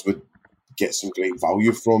listeners would get some great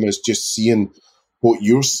value from is just seeing what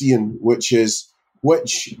you're seeing, which is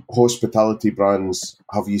which hospitality brands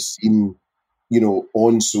have you seen,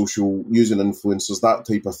 on social, using influencers, that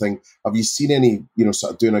type of thing. Have you seen any,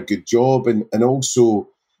 sort of doing a good job? And also,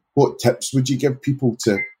 what tips would you give people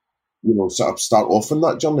to, sort of start off on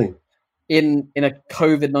that journey? In a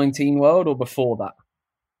COVID-19 world or before that?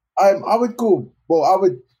 I would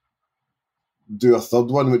do a third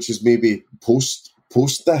one, which is maybe post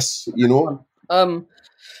this,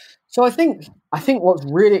 So I think what's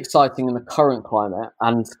really exciting in the current climate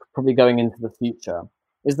and probably going into the future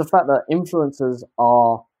is the fact that influencers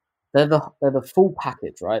they're the full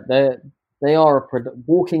package, right? They are a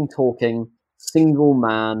walking, talking, single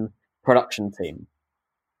man production team.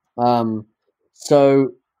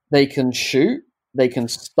 So they can shoot, they can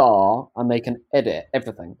star, and they can edit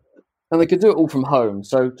everything, and they can do it all from home.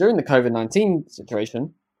 So during the COVID-19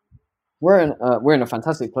 situation, we're in a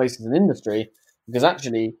fantastic place as an industry because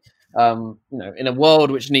actually, in a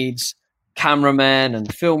world which needs cameramen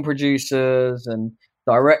and film producers and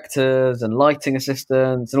directors and lighting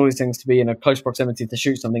assistants and all these things to be in a close proximity to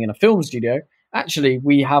shoot something in a film studio, actually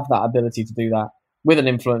we have that ability to do that with an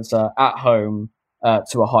influencer at home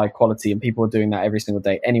to a high quality, and people are doing that every single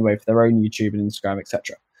day anyway for their own YouTube and Instagram,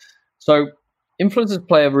 etc. So influencers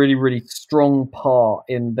play a really, really strong part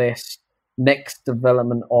in this next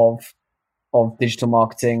development of digital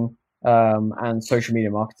marketing and social media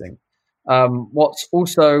marketing. What's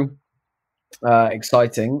also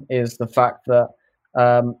exciting is the fact that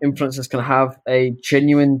influencers can have a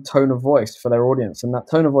genuine tone of voice for their audience, and that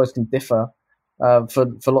tone of voice can differ for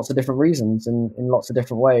lots of different reasons and in lots of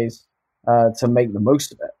different ways to make the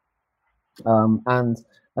most of it. And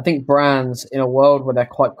I think brands, in a world where they're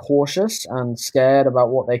quite cautious and scared about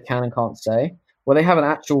what they can and can't say, where they have an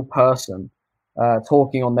actual person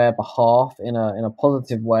talking on their behalf in a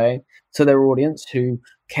positive way to their audience who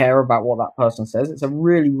care about what that person says, it's a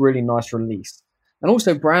really, really nice release. And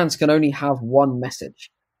also, brands can only have one message.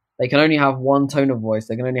 They can only have one tone of voice.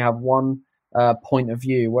 They can only have one point of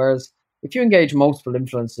view. Whereas if you engage multiple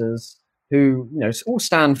influencers who, all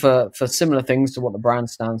stand for similar things to what the brand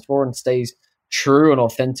stands for and stays true and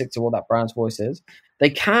authentic to what that brand's voice is, they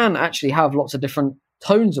can actually have lots of different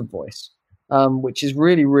tones of voice, which is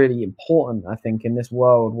really, really important, I think, in this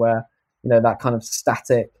world where, that kind of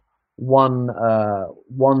static, one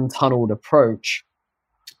tunneled approach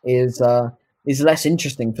is less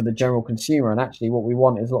interesting for the general consumer. And actually what we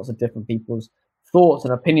want is lots of different people's thoughts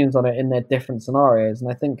and opinions on it in their different scenarios. And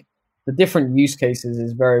I think the different use cases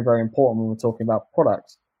is very, very important when we're talking about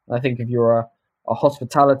products. And I think if you're a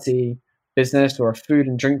hospitality business or a food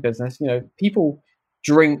and drink business, people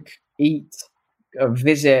drink, eat,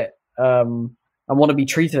 visit, and want to be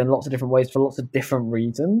treated in lots of different ways for lots of different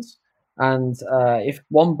reasons. And if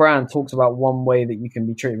one brand talks about one way that you can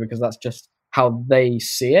be treated because that's just how they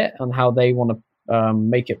see it and how they want to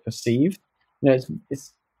make it perceived,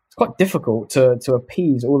 it's quite difficult to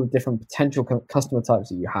appease all the different potential customer types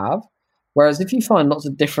that you have. Whereas if you find lots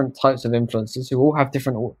of different types of influencers who all have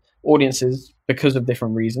different audiences because of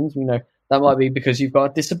different reasons, that might be because you've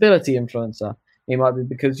got a disability influencer. It might be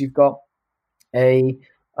because you've got a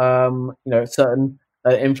certain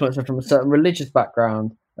influencer from a certain religious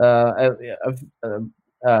background, an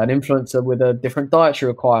influencer with a different dietary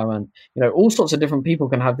requirement. All sorts of different people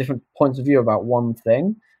can have different points of view about one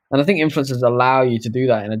thing. And I think influencers allow you to do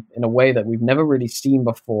that in a way that we've never really seen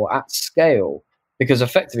before at scale, because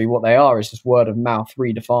effectively what they are is just word of mouth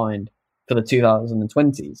redefined for the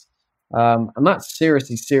 2020s. And that's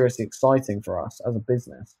seriously, seriously exciting for us as a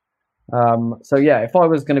business. So yeah, if I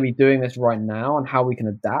was going to be doing this right now and how we can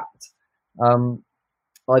adapt,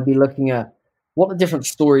 I'd be looking at what the different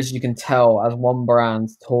stories you can tell as one brand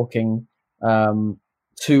talking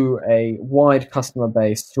to a wide customer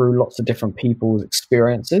base through lots of different people's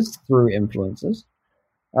experiences through influencers.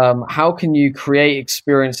 How can you create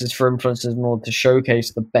experiences for influencers in order to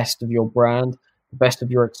showcase the best of your brand, the best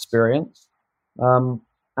of your experience?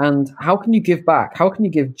 And how can you give back? How can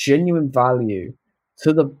you give genuine value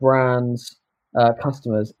to the brand's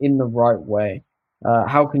customers in the right way?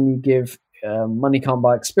 How can you give money can't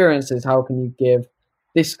buy experiences? How can you give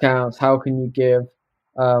discounts? How can you give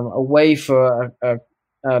a way for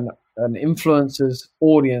an influencer's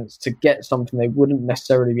audience to get something they wouldn't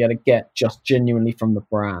necessarily be able to get just genuinely from the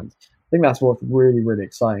brand? I think that's what's really, really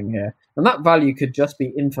exciting here. And that value could just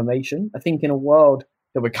be information. I think in a world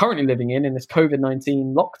that we're currently living in this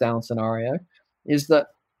COVID-19 lockdown scenario, is that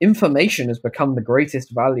information has become the greatest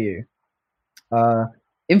value.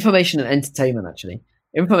 Information and entertainment, actually.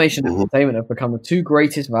 Information and entertainment have become the two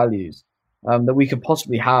greatest values that we could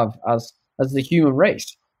possibly have as the human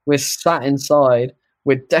race. We're sat inside,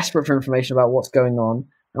 we're desperate for information about what's going on,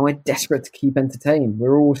 and we're desperate to keep entertained.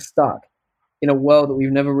 We're all stuck in a world that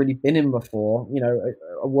we've never really been in before,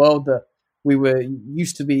 a world that we were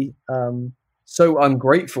used to be so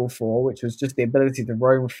ungrateful for, which was just the ability to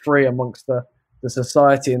roam free amongst the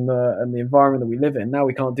society and the environment that we live in. Now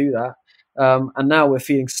we can't do that. And now we're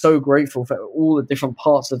feeling so grateful for all the different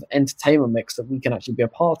parts of entertainment mix that we can actually be a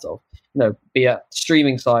part of, be it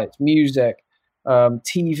streaming sites, music,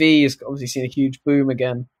 TV has obviously seen a huge boom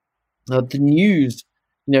again. The news,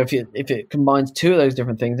 if it combines two of those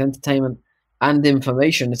different things, entertainment and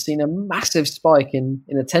information, has seen a massive spike in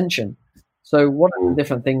attention. So what are the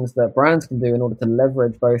different things that brands can do in order to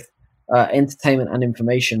leverage both entertainment and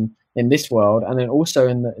information in this world, and then also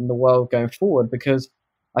in the world going forward? Because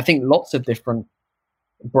I think lots of different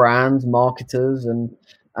brands, marketers, and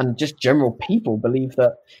just general people believe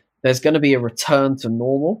that there's going to be a return to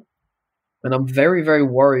normal. And I'm very, very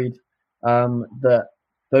worried that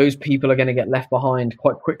those people are going to get left behind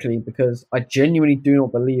quite quickly, because I genuinely do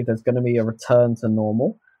not believe there's going to be a return to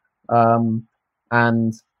normal. I'm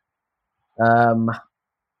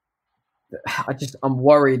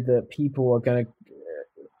worried that people are going to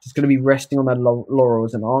just going to be resting on their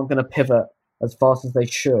laurels and aren't going to pivot as fast as they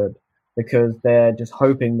should because they're just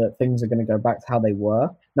hoping that things are going to go back to how they were.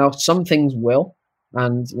 Now, some things will,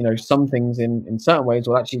 and some things in certain ways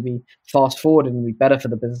will actually be fast forwarded and be better for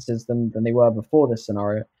the businesses than they were before this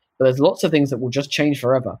scenario. But there's lots of things that will just change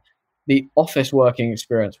forever. The office working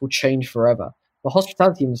experience will change forever. The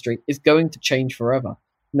hospitality industry is going to change forever.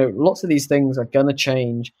 Lots of these things are going to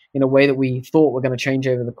change in a way that we thought were going to change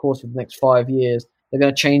over the course of the next 5 years. They're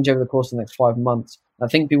going to change over the course of the next 5 months. I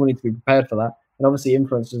think people need to be prepared for that. And obviously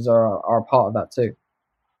influencers are a part of that too.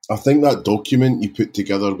 I think that document you put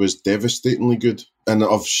together was devastatingly good. And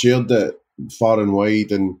I've shared it far and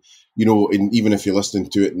wide. And, and even if you're listening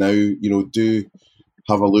to it now, do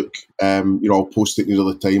have a look. I'll post it near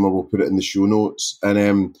the time, or we'll put it in the show notes.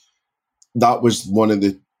 And that was one of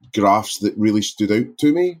the graphs that really stood out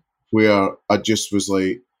to me, where I just was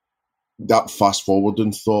like, that fast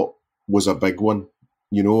forwarding thought was a big one,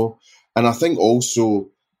 And I think also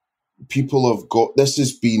people have got, this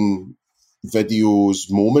has been video's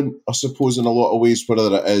moment, I suppose, in a lot of ways,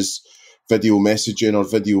 whether it is video messaging or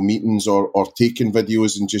video meetings or taking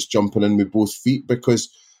videos and just jumping in with both feet, because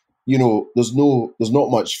there's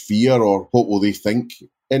not much fear or what will they think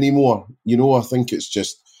anymore. I think it's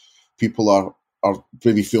just people are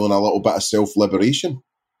maybe feeling a little bit of self-liberation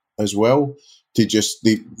as well, to just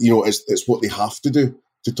it's what they have to do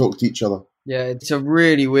to talk to each other. Yeah, it's a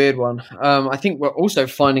really weird one. I think we're also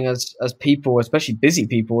finding as people, especially busy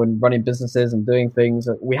people and running businesses and doing things,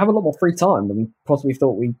 that we have a lot more free time than we possibly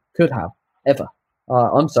thought we could have ever.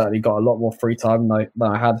 I'm certainly got a lot more free time than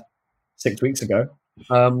I had 6 weeks ago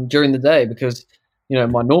during the day, because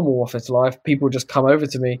my normal office life, people just come over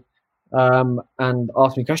to me and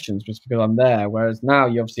ask me questions just because I'm there. Whereas now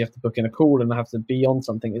you obviously have to book in a call and have to be on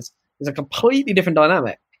something. It's a completely different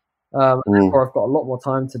dynamic. And therefore I've got a lot more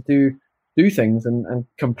time to do things and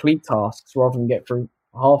complete tasks rather than get through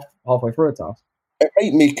halfway through a task. It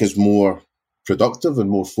might make us more productive and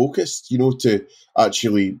more focused, to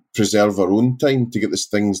actually preserve our own time to get these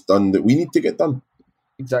things done that we need to get done.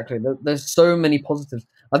 Exactly. There's so many positives.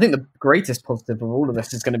 I think the greatest positive of all of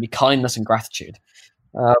this is going to be kindness and gratitude.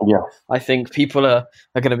 I think people are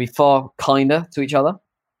going to be far kinder to each other.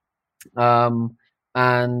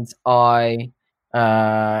 And I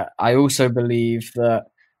also believe that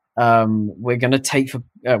we're going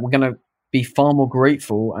to be far more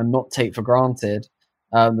grateful and not take for granted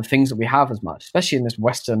the things that we have as much, especially in this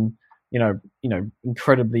Western,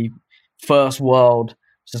 incredibly first world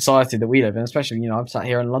society that we live in. Especially, I'm sat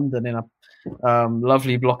here in London in a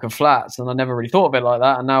lovely block of flats, and I never really thought of it like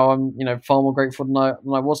that. And now I'm, far more grateful than I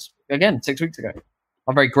was again 6 weeks ago.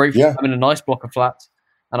 I'm very grateful. I'm in a nice block of flats,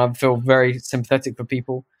 and I feel very sympathetic for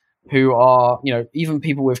people who are, even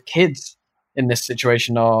people with kids in this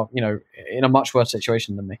situation are, in a much worse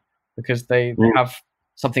situation than me, because they have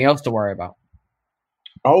something else to worry about.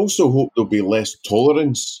 I also hope there'll be less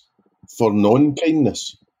tolerance for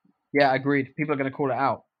non-kindness. Yeah, agreed. People are going to call it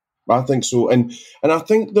out. I think so, and I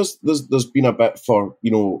think there's been a bit for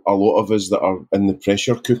a lot of us that are in the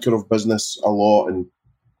pressure cooker of business a lot, and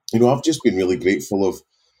I've just been really grateful of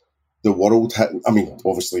the world hitting. I mean,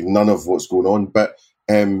 obviously none of what's going on, but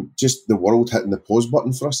just the world hitting the pause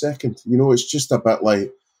button for a second. It's just a bit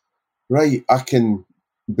like, right, I can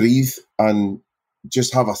breathe and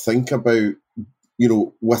just have a think about,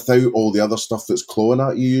 without all the other stuff that's clawing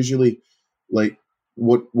at you usually, like,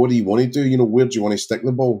 what do you want to do? Where do you want to stick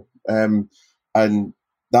the ball? And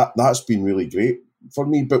that's been really great for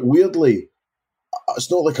me. But weirdly,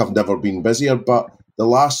 it's not like I've never been busier, but the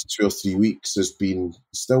last 2 or 3 weeks has been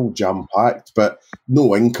still jam-packed, but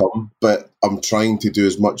no income. But I'm trying to do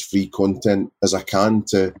as much free content as I can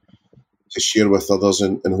to share with others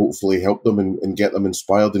and hopefully help them and get them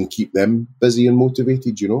inspired and keep them busy and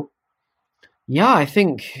motivated, Yeah, I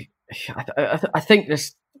think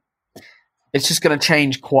this, it's just going to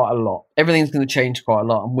change quite a lot. Everything's going to change quite a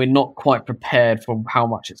lot, and we're not quite prepared for how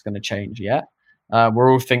much it's going to change yet. We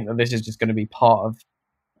all think that this is just going to be part of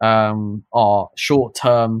our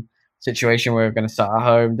short-term situation where we're going to sit at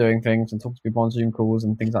home doing things and talk to people on Zoom calls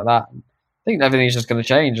and things like that. I think everything's just going to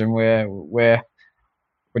change, and we're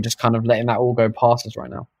just kind of letting that all go past us right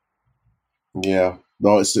now. Yeah,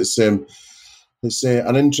 no, it's an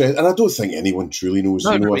interest, and I don't think anyone truly knows.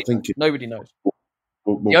 Nobody, I think nobody knows.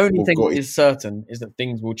 The only thing that is certain is that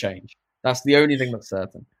things will change. That's the only thing that's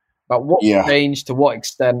certain. But what will change, to what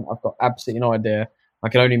extent, I've got absolutely no idea. I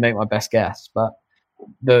can only make my best guess. But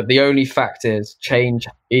the only fact is, change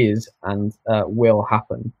is and will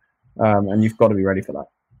happen. And you've got to be ready for that.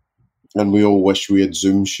 And we all wish we had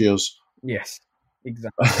Zoom shares. Yes.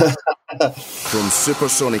 Exactly. From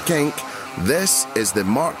Supersonic Inc., this is the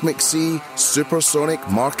Mark McC Supersonic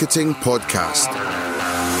Marketing Podcast.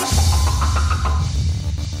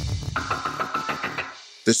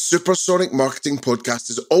 The Supersonic Marketing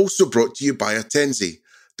Podcast is also brought to you by Attenzi,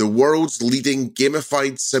 the world's leading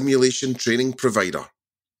gamified simulation training provider.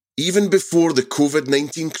 Even before the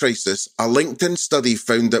COVID-19 crisis, a LinkedIn study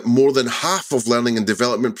found that more than half of learning and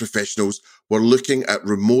development professionals were looking at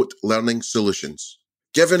remote learning solutions.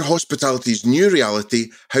 Given hospitality's new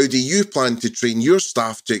reality, how do you plan to train your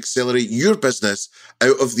staff to accelerate your business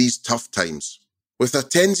out of these tough times? With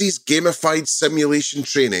Attenzi's gamified simulation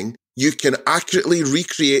training, you can accurately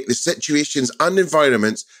recreate the situations and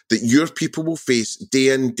environments that your people will face day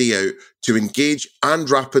in, day out to engage and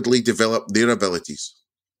rapidly develop their abilities.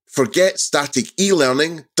 Forget static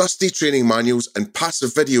e-learning, dusty training manuals and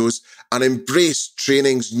passive videos and embrace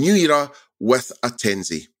training's new era with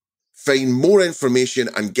Attenzi. Find more information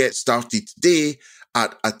and get started today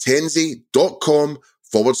at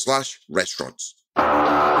attenzi.com/restaurants.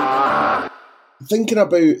 Thinking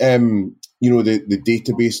about, the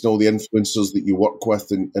database and all the influencers that you work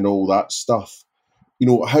with and all that stuff,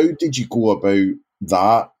 how did you go about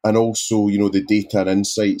that? And also, the data and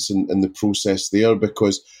insights and the process there?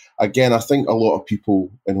 Because, again, I think a lot of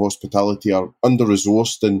people in hospitality are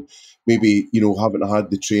under-resourced and maybe, haven't had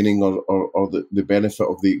the training or the benefit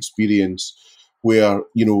of the experience where,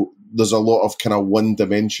 there's a lot of kind of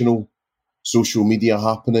one-dimensional social media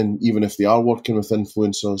happening, even if they are working with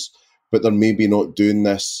influencers, but they're maybe not doing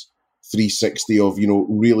this 360 of,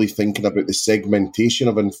 really thinking about the segmentation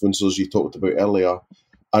of influencers you talked about earlier,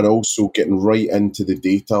 and also getting right into the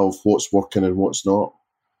data of what's working and what's not.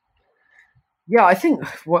 Yeah, I think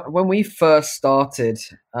when we first started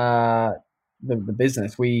the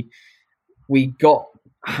business, we got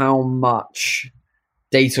how much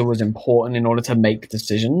data was important in order to make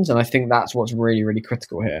decisions, and I think that's what's really, really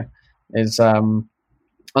critical here is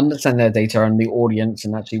understand their data and the audience,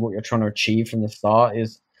 and actually what you're trying to achieve from the start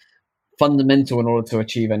is fundamental in order to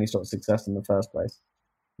achieve any sort of success in the first place.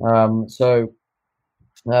 So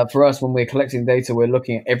for us, when we're collecting data, we're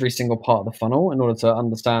looking at every single part of the funnel in order to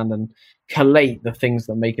understand and collate the things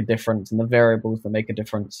that make a difference and the variables that make a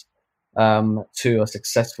difference to a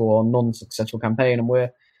successful or non-successful campaign. And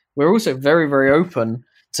we're also very, very open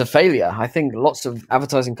to failure. I think lots of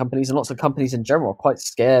advertising companies and lots of companies in general are quite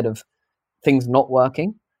scared of things not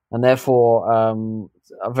working, and therefore are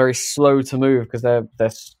very slow to move because they're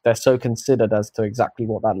so considered as to exactly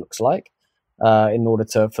what that looks like in order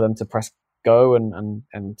for them to press go and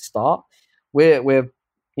start. We're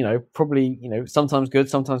probably sometimes good,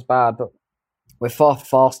 sometimes bad, but we're far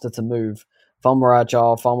faster to move, far more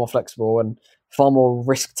agile, far more flexible, and far more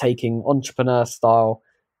risk-taking entrepreneur style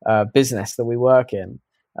business that we work in.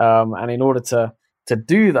 And in order to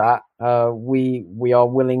do that, we are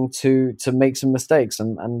willing to make some mistakes,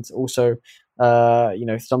 and also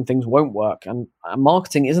some things won't work. And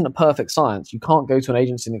marketing isn't a perfect science. You can't go to an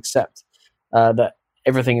agency and accept that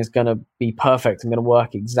everything is going to be perfect and going to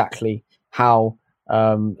work exactly how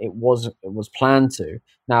it was planned to.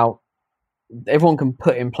 Now, everyone can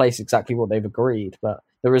put in place exactly what they've agreed, but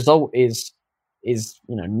the result is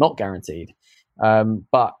not guaranteed.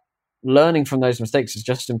 But learning from those mistakes is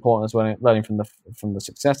just as important as learning from the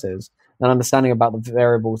successes and understanding about the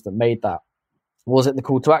variables that made that. Was it the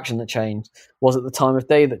call to action that changed? Was it the time of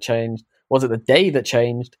day that changed? Was it the day that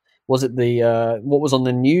changed? Was it the what was on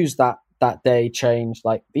the news that day changed?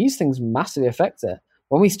 Like, these things massively affect it.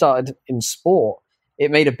 When we started in sport, it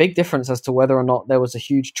made a big difference as to whether or not there was a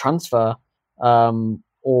huge transfer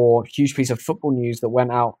or huge piece of football news that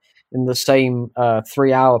went out in the same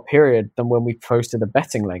 3-hour period than when we posted a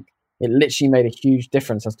betting link. It literally made a huge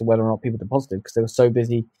difference as to whether or not people deposited, because they were so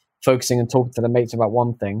busy focusing and talking to their mates about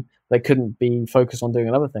one thing, they couldn't be focused on doing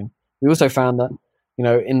another thing. We also found that,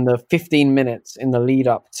 in the 15 minutes in the lead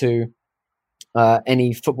up to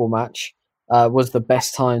any football match was the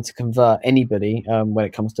best time to convert anybody when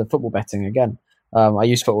it comes to football betting. Again, I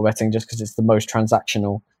use football betting just because it's the most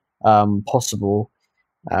transactional possible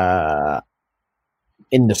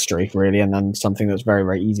industry, really, and then something that's very,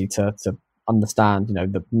 very easy to understand.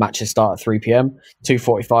 The matches start at 3 p.m.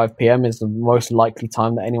 2:45 p.m. is the most likely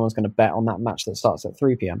time that anyone's going to bet on that match that starts at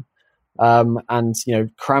 3 p.m. And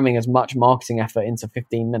cramming as much marketing effort into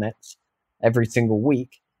 15 minutes every single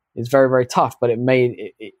week is very, very tough. But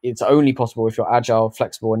it's only possible if you're agile,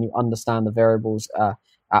 flexible, and you understand the variables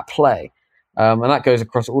at play. And that goes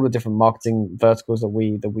across all the different marketing verticals that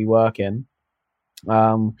we work in.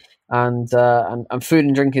 And food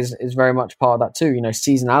and drink is very much part of that too.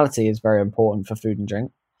 Seasonality is very important for food and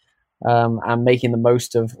drink. and making the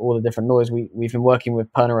most of all the different noise. We've been working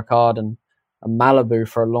with Pernod Ricard and Malibu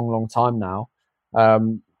for a long time now,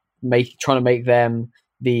 trying to make them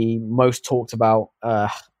the most talked about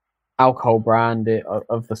alcohol brand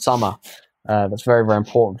of the summer. That's very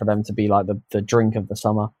important for them to be like the drink of the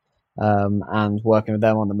summer. And working with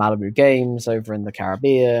them on the Malibu Games over in the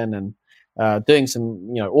Caribbean, and doing some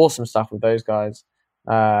awesome stuff with those guys.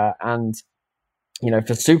 And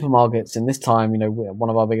for supermarkets in this time, one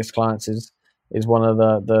of our biggest clients is one of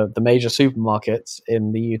the major supermarkets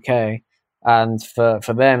in the UK, and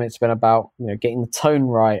for them it's been about getting the tone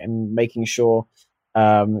right and making sure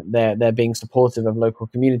they're being supportive of local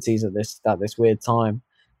communities at this weird time.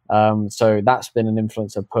 So that's been an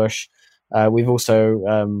influencer push. We've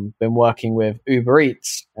also been working with Uber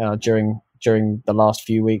Eats during the last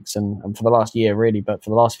few weeks and for the last year really, but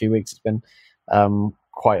for the last few weeks it's been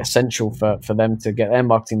quite essential for them to get their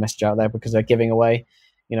marketing message out there, because they're giving away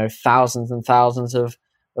thousands and thousands of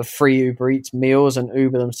free Uber Eats meals, and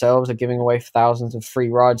Uber themselves are giving away thousands of free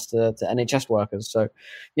rides to NHS workers. So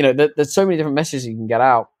there's so many different messages you can get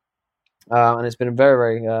out, and it's been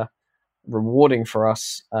very rewarding for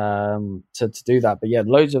us to do that. But yeah,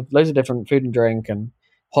 loads of different food and drink and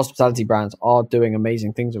hospitality brands are doing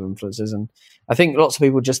amazing things with influencers, and I think lots of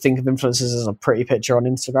people just think of influencers as a pretty picture on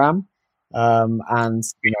Instagram, and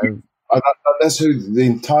that's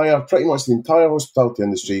how pretty much the entire hospitality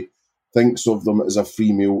industry thinks of them as a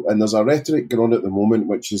free meal. And there's a rhetoric going on at the moment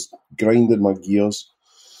which is grinding my gears,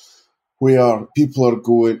 where people are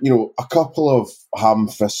going, a couple of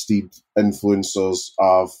ham-fisted influencers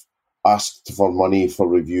have asked for money for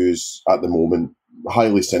reviews at the moment.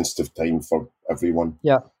 Highly sensitive time for everyone.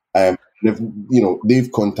 Yeah. And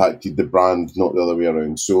they've contacted the brand, not the other way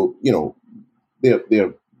around. So,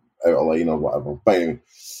 they're out of line or whatever. But anyway,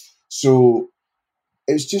 so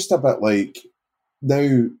it's just a bit like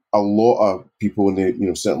now a lot of people in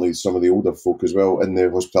the, certainly some of the older folk as well in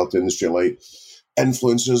the hospitality industry are like,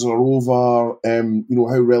 influencers are over,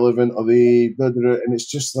 how relevant are they? And it's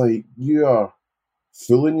just like, you are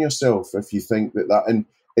fooling yourself if you think that, and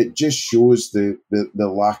it just shows the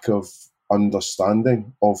lack of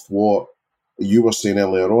understanding of what you were saying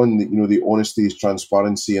earlier on, the honesty,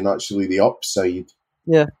 transparency, and actually the upside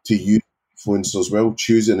to use influencers well,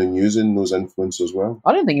 choosing and using those influencers well.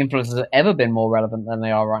 I don't think influencers have ever been more relevant than they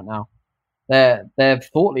are right now. They're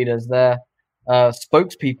thought leaders, they're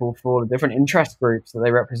spokespeople for the different interest groups that they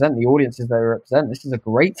represent, the audiences they represent. This is a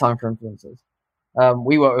great time for influencers.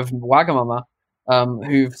 We work with Wagamama,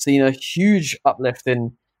 who've seen a huge uplift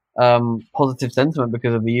in positive sentiment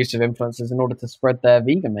because of the use of influencers in order to spread their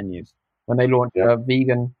vegan menus. When they launch a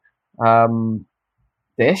vegan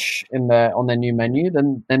dish on their new menu,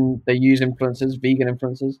 then they use vegan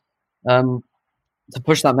influencers, to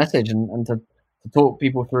push that message and to talk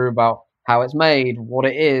people through about how it's made, what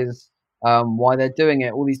it is, why they're doing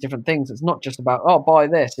it, all these different things. It's not just about, buy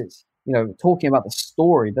this. It's, talking about the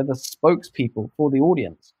story. They're the spokespeople for the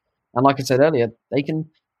audience. And like I said earlier,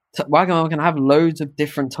 Wagamama can have loads of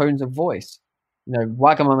different tones of voice.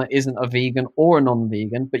 Wagamama isn't a vegan or a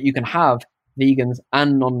non-vegan, but you can have vegans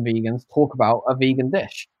and non-vegans talk about a vegan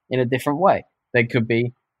dish in a different way. They could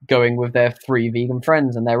be going with their 3 vegan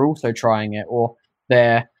friends and they're also trying it, or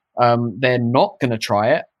they're not going to try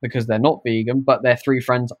it because they're not vegan, but their 3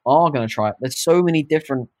 friends are going to try it. There's so many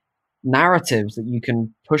different narratives that you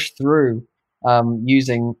can push through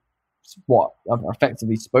using what are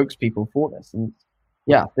effectively spokespeople for this. And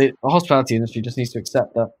the hospitality industry just needs to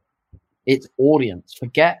accept that its audience.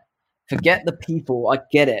 Forget the people. I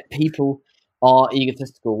get it. People are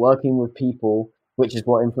egotistical. Working with people, which is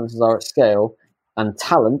what influencers are at scale, and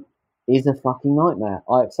talent is a fucking nightmare.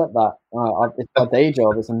 I accept that. It's my day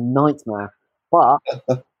job. It's a nightmare. But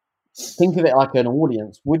think of it like an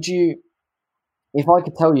audience. Would you, if I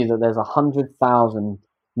could tell you that there's 100,000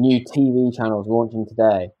 new TV channels launching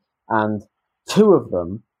today, and 2 of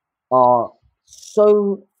them are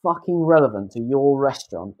so fucking relevant to your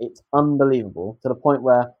restaurant, it's unbelievable, to the point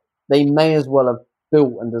where they may as well have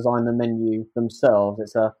built and designed the menu themselves.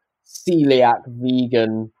 It's a celiac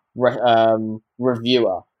vegan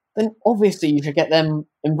reviewer. Then obviously you should get them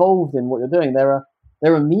involved in what you're doing. They're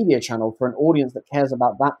a media channel for an audience that cares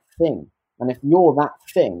about that thing. And if you're that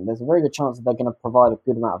thing, there's a very good chance that they're going to provide a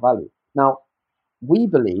good amount of value. Now, we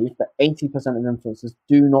believe that 80% of influencers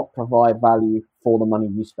do not provide value for the money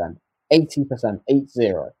you spend. 80%,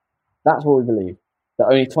 80. That's what we believe. That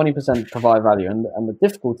only 20% provide value. And the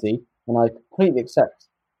difficulty, and I completely accept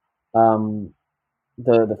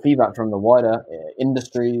the feedback from the wider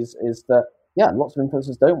industries, is that, lots of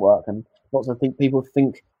influencers don't work, and lots of people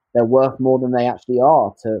think they're worth more than they actually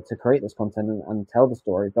are to create this content and tell the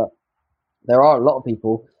story. But there are a lot of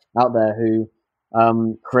people out there who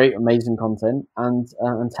create amazing content and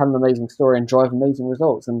tell an amazing story and drive amazing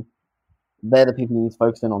results. And they're the people you need to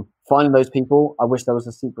focus in on. Finding those people, I wish there was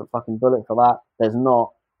a secret fucking bullet for that. There's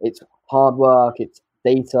not. It's hard work, it's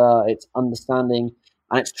data, it's understanding,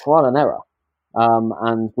 and it's trial and error.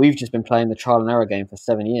 And we've just been playing the trial and error game for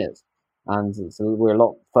 7 years. And we're a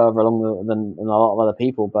lot further along than a lot of other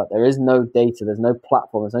people, but there is no data, there's no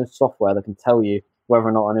platform, there's no software that can tell you whether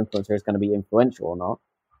or not an influencer is going to be influential or not.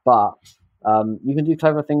 But you can do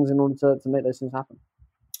clever things in order to make those things happen.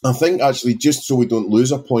 I think actually, just so we don't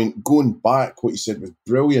lose a point, going back, what you said was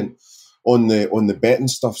brilliant on the betting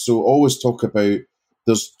stuff. So always talk about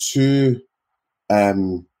there's two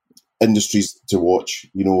industries to watch,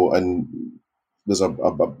 and there's a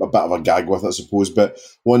bit of a gag with it, I suppose. But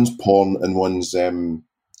one's porn and one's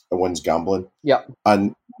gambling. Yeah.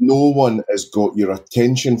 And no one has got your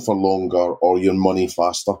attention for longer or your money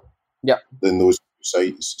faster. Yeah. Than those two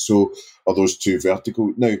sites. So, or those two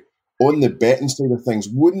verticals. Now, on the betting side of things,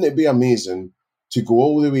 wouldn't it be amazing to go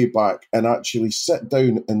all the way back and actually sit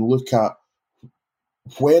down and look at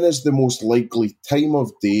when is the most likely time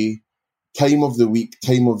of day, time of the week,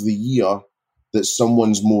 time of the year that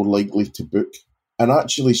someone's more likely to book, and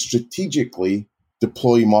actually strategically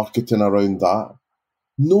deploy marketing around that?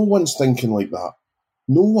 No one's thinking like that.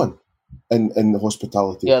 No one in the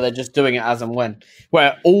hospitality. Yeah, they're just doing it as and when.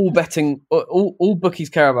 Where all bookies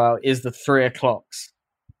care about is the 3 o'clocks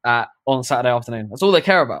on Saturday afternoon. That's all they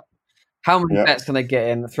care about. How many bets can they get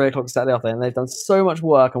in at 3 o'clock Saturday afternoon? And they've done so much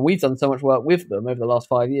work, and we've done so much work with them over the last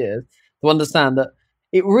 5 years to understand that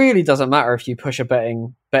it really doesn't matter if you push a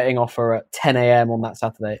betting offer at 10 a.m. on that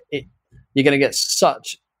Saturday. You're going to get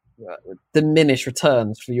such diminished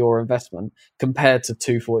returns for your investment compared to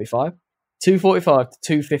 2:45. 2:45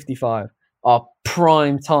 to 2:55 are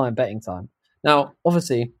prime time betting time. Now,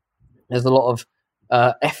 obviously, there's a lot of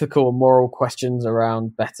ethical and moral questions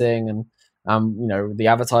around betting and the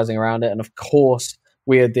advertising around it, and of course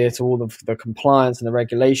we adhere to all of the compliance and the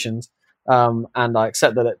regulations, and I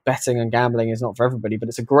accept that betting and gambling is not for everybody, but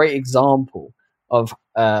it's a great example of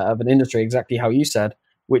an industry, exactly how you said,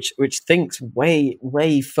 which thinks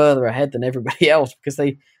way further ahead than everybody else, because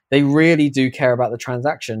they really do care about the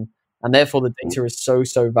transaction, and therefore the data is so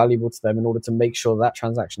valuable to them in order to make sure that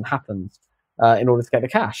transaction happens in order to get the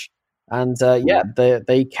cash. And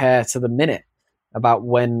they care to the minute about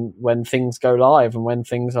when things go live and when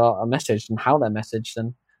things are messaged and how they're messaged.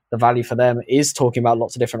 And the value for them is talking about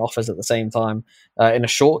lots of different offers at the same time in a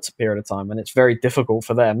short period of time. And it's very difficult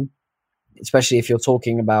for them, especially if you're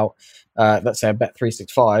talking about, let's say, a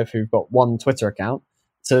Bet365 who've got one Twitter account,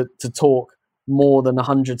 to talk more than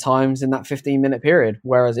 100 times in that 15-minute period,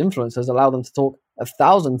 whereas influencers allow them to talk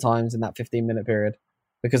 1,000 times in that 15-minute period,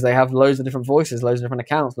 because they have loads of different voices, loads of different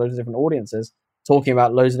accounts, loads of different audiences, talking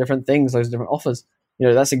about loads of different things, loads of different offers.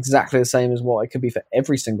 That's exactly the same as what it could be for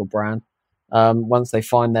every single brand once they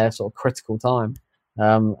find their sort of critical time.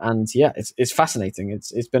 It's fascinating.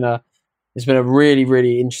 It's been a really,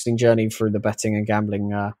 really interesting journey through the betting and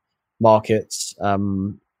gambling markets.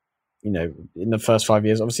 In the first 5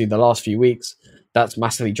 years, obviously the last few weeks, that's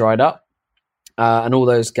massively dried up. And all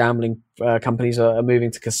those gambling companies are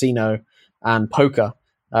moving to casino and poker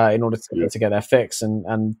in order to get their fix,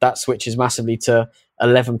 and that switches massively to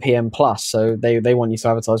 11 p.m. plus. So they want you to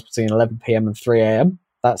advertise between 11 p.m. and 3 a.m.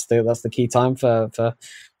 That's the key time for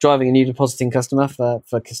driving a new depositing customer for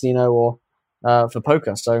casino or for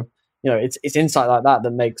poker. So it's insight like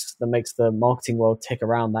that makes the marketing world tick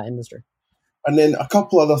around that industry. And then a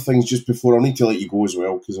couple other things just before I need to let you go as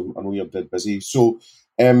well, because I know you're dead busy. So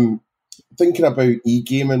thinking about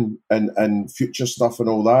e-gaming and future stuff and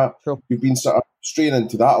all that, sure. You've been sort of straying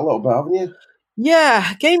into that a little bit, haven't you?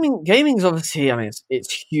 Yeah, gaming's obviously,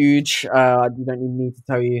 it's huge. You don't even need to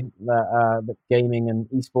tell you that gaming and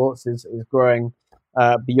esports is growing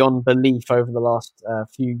beyond belief over the last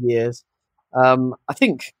few years. I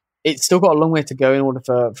think it's still got a long way to go in order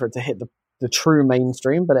for it to hit the true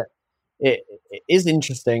mainstream, but it is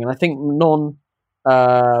interesting, and I think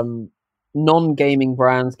non-gaming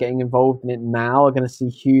brands getting involved in it now are going to see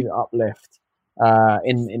huge uplift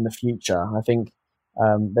in the future. I think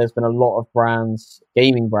there's been a lot of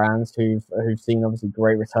gaming brands who've seen obviously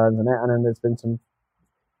great returns in it, and then there's been some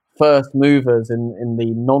first movers in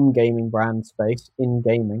the non-gaming brand space in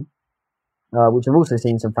gaming, which have also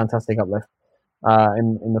seen some fantastic uplift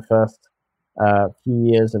in the first few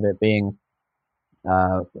years of it being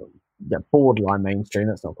borderline mainstream.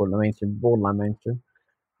 Let's not call it the mainstream, borderline mainstream.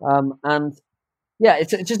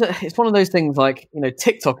 It's one of those things like,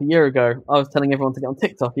 TikTok a year ago, I was telling everyone to get on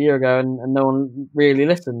TikTok a year ago and no one really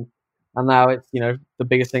listened. And now it's, the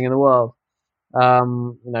biggest thing in the world.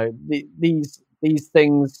 These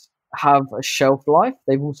things have a shelf life.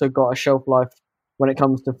 They've also got a shelf life when it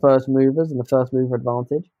comes to first movers and the first mover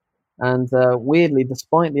advantage. And weirdly,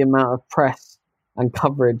 despite the amount of press and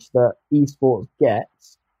coverage that esports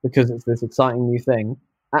gets, because it's this exciting new thing,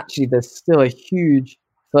 actually there's still a huge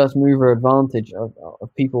first mover advantage of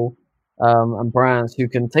people and brands who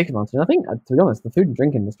can take advantage. And I think, to be honest, the food and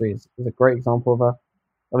drink industry is a great example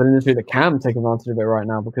of an industry that can take advantage of it right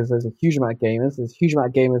now, because there's a huge amount of gamers. There's a huge amount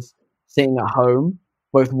of gamers sitting at home,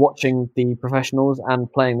 both watching the professionals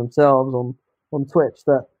and playing themselves on Twitch.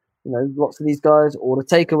 That lots of these guys order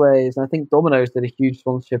takeaways, and I think Domino's did a huge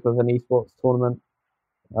sponsorship of an esports tournament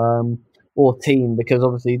or team, because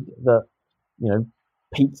obviously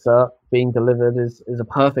pizza being delivered is a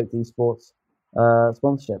perfect esports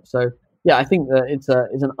sponsorship. So yeah, I think that it's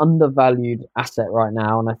an undervalued asset right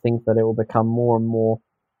now, and I think that it will become more and more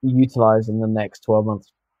utilized in the next 12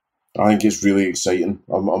 months. I think it's really exciting.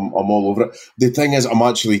 I'm all over it. The thing is, I'm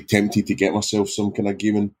actually tempted to get myself some kind of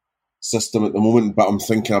gaming system at the moment, but I'm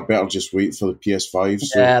thinking I better just wait for the PS5.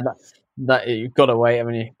 So yeah, that you've got to wait. I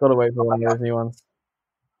mean, you've got to wait for one of those new ones.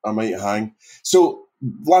 I might hang. So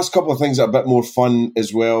last couple of things that are a bit more fun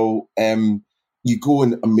as well. You go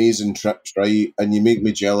on amazing trips, right? And you make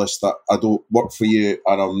me jealous that I don't work for you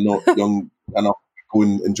and I'm not young enough to go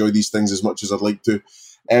and enjoy these things as much as I'd like to.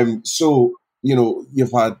 So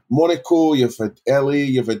you've had Monaco, you've had LA,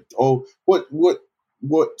 you've had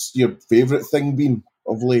what's your favourite thing been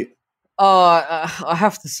of late? I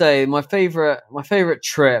have to say my favorite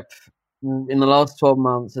trip in the last 12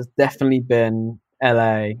 months has definitely been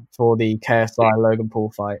LA for the KSI Logan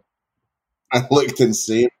Paul fight. It looked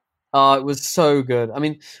insane. It was so good. I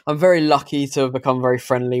mean, I'm very lucky to have become very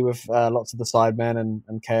friendly with lots of the sidemen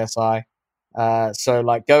and KSI. So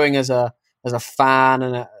like going as a fan,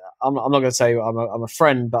 and I'm not going to say I'm a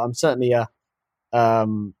friend, but I'm certainly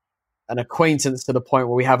an acquaintance to the point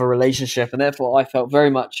where we have a relationship, and therefore I felt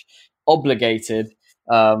very much obligated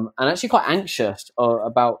and actually quite anxious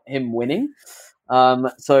about him winning.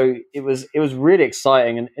 So it was really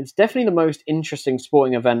exciting, and it's definitely the most interesting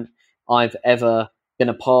sporting event I've ever been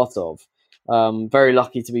a part of. Very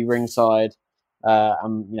lucky to be ringside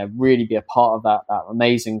and really be a part of that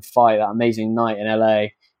amazing fight, that amazing night in LA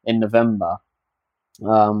in November.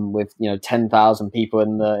 With 10,000 people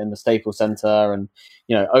in the Staples Center, and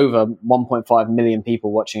over 1.5 million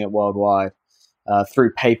people watching it worldwide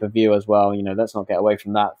through pay-per-view as well. Let's not get away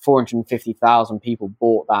from that. 450,000 people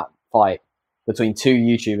bought that fight between two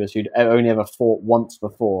YouTubers who'd only ever fought once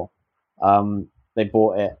before. They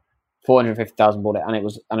bought it. 450,000 bought it, and it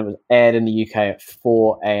was aired in the UK at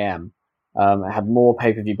 4 a.m. It had more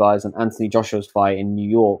pay-per-view buys than Anthony Joshua's fight in New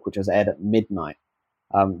York, which was aired at midnight.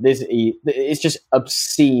 It's just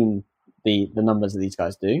obscene the numbers that these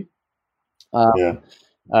guys do.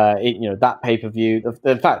 That pay-per-view.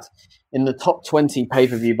 In fact, in the top 20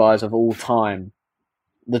 pay-per-view buys of all time,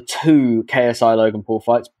 the two KSI Logan Paul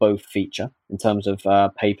fights both feature in terms of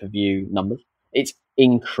pay-per-view numbers. It's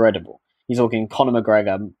incredible. He's talking Conor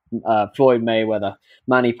McGregor, Floyd Mayweather,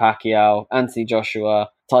 Manny Pacquiao, Anthony Joshua,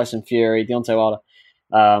 Tyson Fury, Deontay Wilder.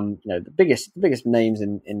 The biggest names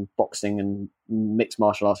in boxing and mixed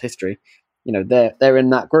martial arts history. They're in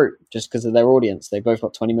that group just because of their audience. They both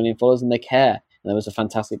got 20 million followers and they care. And it was a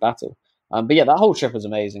fantastic battle. But yeah, that whole trip was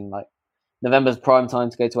amazing. Like November's prime time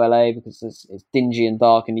to go to LA because it's dingy and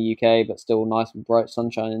dark in the UK, but still nice and bright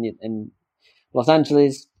sunshine in Los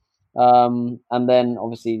Angeles. And then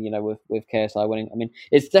obviously, with KSI winning, I mean,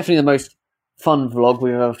 it's definitely the most fun vlog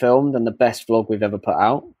we've ever filmed and the best vlog we've ever put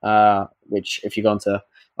out. Which, if you go onto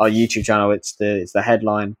our YouTube channel, it's the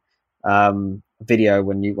headline video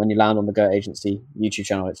when you land on the Goat Agency YouTube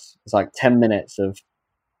channel. It's like 10 minutes of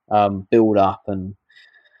build up and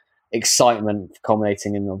excitement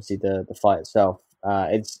culminating in obviously the fight itself.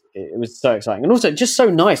 It was so exciting, and also just so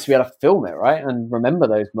nice to be able to film it, right, and remember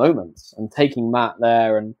those moments. And taking Matt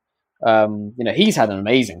there, and he's had an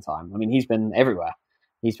amazing time. I mean, he's been everywhere.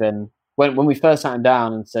 He's been when we first sat him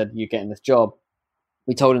down and said you're getting this job,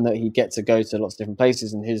 we told him that he'd get to go to lots of different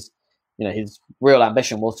places, and his real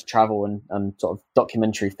ambition was to travel and sort of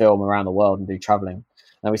documentary film around the world and do traveling.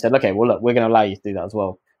 And we said, okay, well, look, we're going to allow you to do that as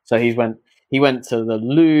well. So he went to the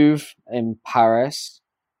Louvre in Paris,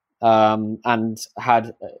 and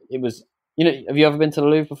had it was have you ever been to the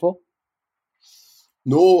Louvre before?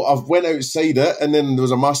 No, I've went outside it, and then there was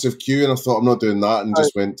a massive queue, and I thought I'm not doing that, and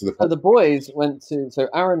just went to the. So the boys went to. So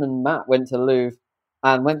Aaron and Matt went to the Louvre,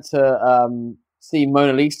 and went to see the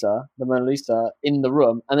Mona Lisa in the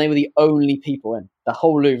room, and they were the only people in. The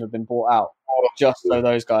whole Louvre had been bought out just so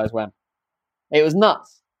those guys went. It was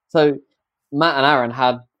nuts. So Matt and Aaron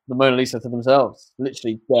had the Mona Lisa to themselves,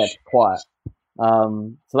 literally dead quiet.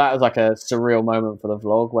 So that was like a surreal moment for the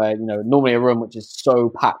vlog where, normally a room which is so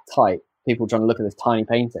packed tight, people trying to look at this tiny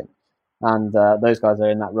painting. And those guys are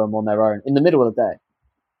in that room on their own in the middle of the day.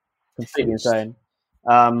 Completely insane.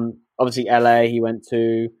 Obviously, LA, he went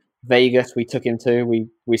to Vegas. We took him to. We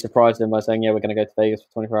surprised him by saying, yeah, we're going to go to Vegas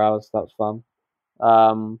for 24 hours. That was fun.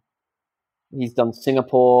 He's done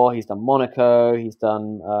Singapore. He's done Monaco. He's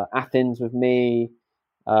done Athens with me.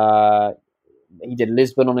 He did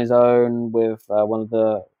Lisbon on his own with one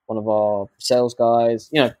of our sales guys.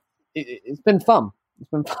 It's been fun. It's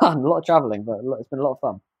been fun. A lot of traveling, but it's been a lot of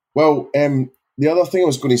fun. Well, the other thing I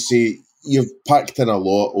was going to say, you've packed in a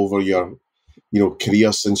lot over your,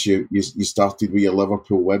 career since you started with your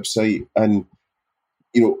Liverpool website, and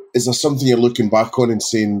is there something you're looking back on and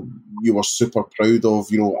saying you were super proud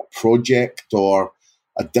of, a project or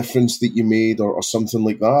a difference that you made or something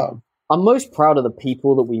like that? I'm most proud of the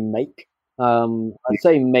people that we make. I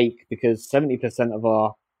say make because 70% of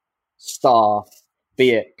our staff,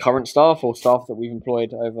 be it current staff or staff that we've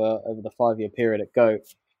employed over the 5-year period at Go,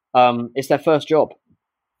 it's their first job.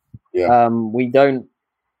 Yeah. We don't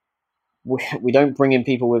bring in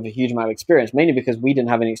people with a huge amount of experience, mainly because we didn't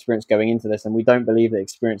have any experience going into this, and we don't believe that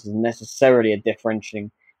experience is necessarily a differentiating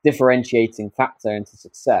factor into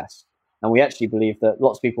success. And we actually believe that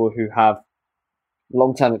lots of people who have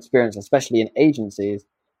long-term experience, especially in agencies,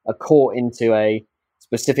 are caught into a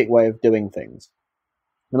specific way of doing things.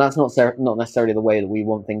 And that's not necessarily the way that we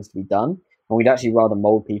want things to be done. And we'd actually rather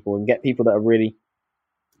mold people and get people that are really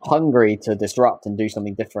hungry to disrupt and do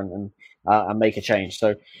something different and make a change.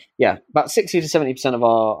 So yeah, about 60 to 70% of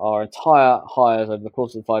our entire hires over the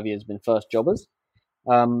course of the 5 years have been first jobbers.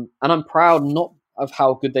 And I'm proud not of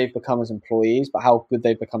how good they've become as employees, but how good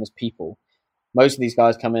they've become as people. Most of these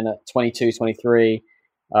guys come in at 22, 23,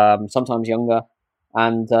 sometimes younger,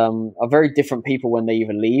 and are very different people when they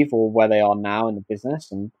either leave or where they are now in the business.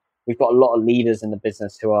 And we've got a lot of leaders in the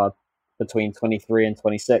business who are between 23 and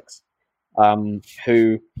 26,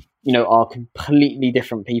 who are completely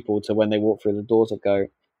different people to when they walk through the doors at Go,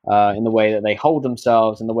 in the way that they hold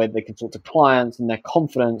themselves, in the way that they can talk to clients, and their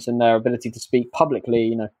confidence and their ability to speak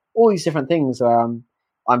publicly. All these different things. I'm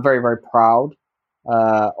very, very proud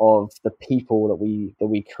of the people that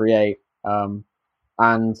we create,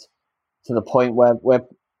 and to the point where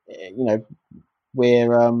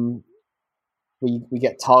we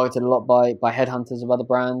get targeted a lot by headhunters of other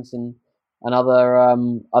brands and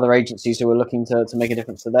other agencies who are looking to make a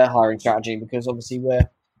difference to their hiring strategy, because obviously we're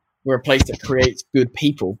a place that creates good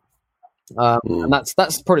people, and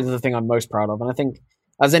that's probably the thing I'm most proud of. And I think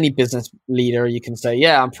as any business leader, you can say,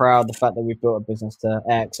 yeah, I'm proud of the fact that we've built a business to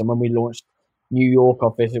X. And when we launched New York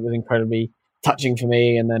office, it was incredibly touching for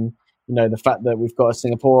me. And then the fact that we've got a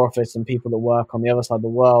Singapore office and people that work on the other side of the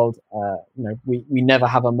world, we never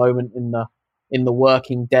have a moment in the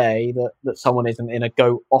working day that someone isn't in a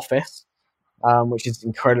Go office, which is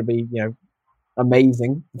incredibly,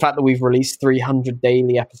 amazing. The fact that we've released 300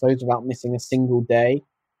 daily episodes without missing a single day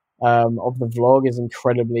of the vlog is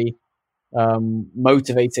incredibly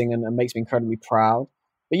motivating and makes me incredibly proud.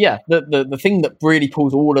 But yeah, the thing that really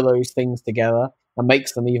pulls all of those things together and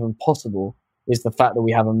makes them even possible is the fact that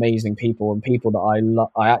we have amazing people and people that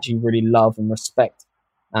I actually really love and respect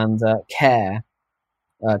and care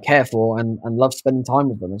for and love spending time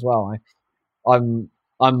with them as well. I'm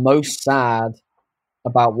most sad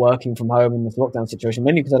about working from home in this lockdown situation,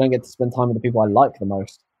 mainly because I don't get to spend time with the people I like the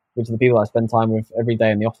most, which are the people I spend time with every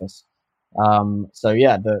day in the office. So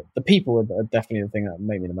yeah, the people are definitely the thing that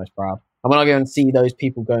make me the most proud. And when I go and see those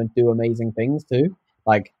people go and do amazing things too,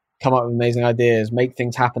 like come up with amazing ideas, make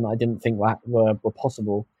things happen that I didn't think were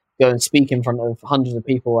possible, go and speak in front of hundreds of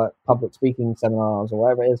people at public speaking seminars or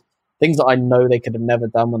whatever it is, things that I know they could have never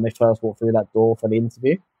done when they first walked through that door for the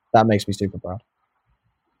interview, that makes me super proud.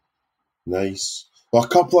 Nice. Well, a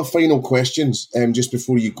couple of final questions just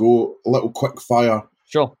before you go, a little quick fire.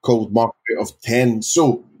 Sure. Called Mark out of 10.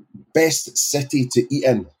 So, best city to eat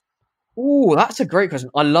in? Oh, that's a great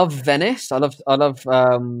question. I love Venice. I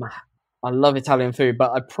love Italian food,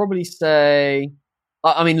 but I'd probably say,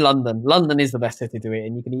 London. London is the best city to eat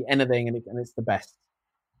in. You can eat anything, and it's the best.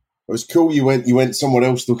 It was cool you went somewhere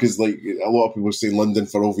else though, because like a lot of people say London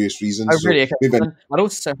for obvious reasons. Oh, really? So okay. I'd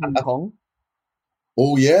also say Hong Kong.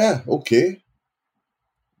 Oh yeah, okay.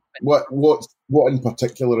 What in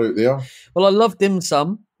particular out there? Well, I love dim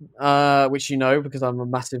sum, which because I'm a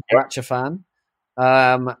massive Ratcha fan.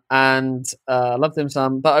 And I love dim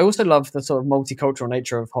sum, but I also love the sort of multicultural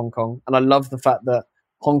nature of Hong Kong, and I love the fact that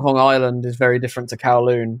Hong Kong Island is very different to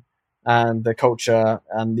Kowloon, and the culture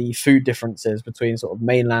and the food differences between sort of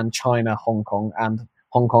mainland China, Hong Kong, and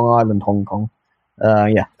Hong Kong Island, Hong Kong.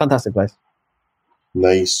 Yeah, fantastic place.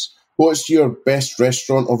 Nice. What's your best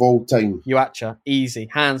restaurant of all time? Yuacha, easy,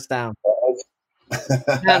 hands down. I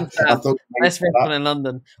thought Best restaurant in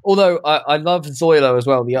London. Although I love Zoilo as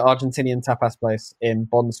well, the Argentinian tapas place in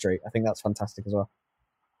Bond Street. I think that's fantastic as well.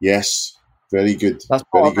 Yes, very good. That's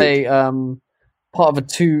part of a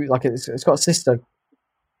two. Like it's got a sister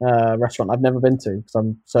restaurant I've never been to because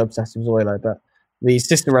I'm so obsessed with Zoilo. But the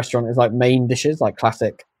sister restaurant is like main dishes, like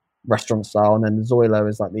classic restaurant style, and then Zoilo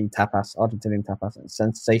is like the tapas, Argentinian tapas. And it's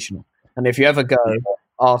sensational. And if you ever go,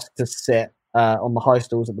 ask to sit on the high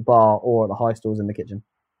stools at the bar or at the high stools in the kitchen.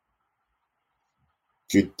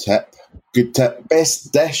 Good tip. Good tip.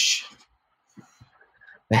 Best dish?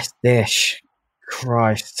 Best dish.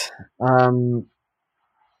 Christ.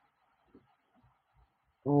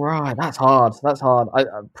 Right, that's hard. I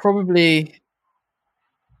probably...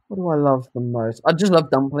 What do I love the most? I just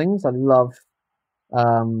love dumplings. I love...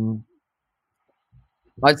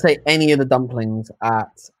 I'd say any of the dumplings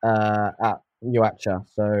at Yuacha.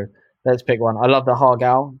 So let's pick one. I love the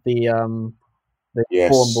hargao, the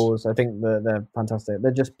prawn balls. I think they're fantastic.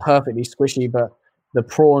 They're just perfectly squishy, but the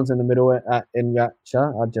prawns in the middle in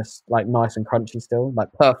Yuacha are just like nice and crunchy still.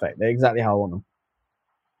 Like perfect. They're exactly how I want them.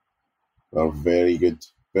 Oh, very good.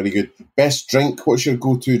 Very good. Best drink? What's your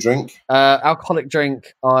go-to drink? Alcoholic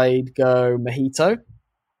drink, I'd go mojito.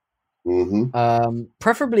 Mm-hmm.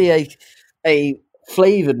 Preferably a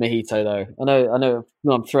flavored mojito though. I know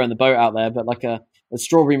I'm throwing the boat out there, but like a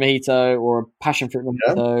strawberry mojito or a passion fruit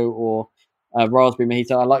mojito or a raspberry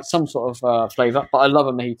mojito. I like some sort of flavor, but I love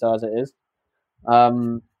a mojito as it is.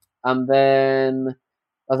 And then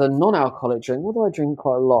as a non-alcoholic drink, what do I drink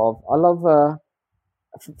quite a lot of? I love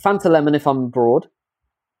Fanta lemon if I'm abroad.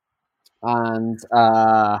 And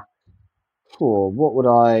what would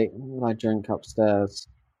I drink upstairs?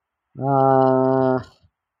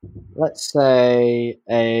 Let's say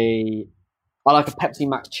I like a Pepsi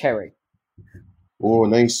Max Cherry. Oh,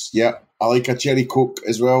 nice. Yeah, I like a cherry Coke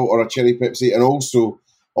as well, or a cherry Pepsi, and also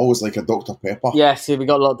always like a Dr. Pepper. Yes, we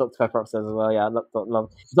got a lot of Dr. Pepper upstairs as well. Yeah,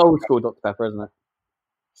 love. It's old school Dr. Pepper, isn't it?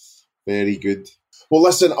 Very good. Well,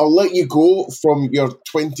 listen, I'll let you go from your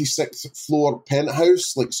 26th floor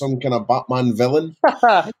penthouse like some kind of Batman villain.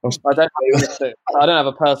 I don't have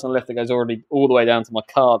a personal lift that goes already all the way down to my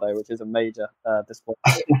car, though, which is a major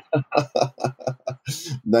disappointment.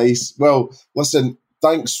 Nice. Well, listen,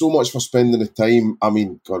 thanks so much for spending the time. I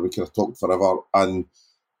mean, God, we could have talked forever, and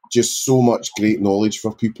just so much great knowledge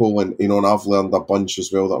for people. And, and I've learned a bunch as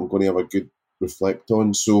well that I'm going to have a good reflect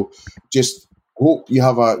on. So just hope you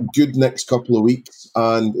have a good next couple of weeks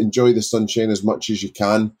and enjoy the sunshine as much as you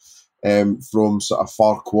can from sort of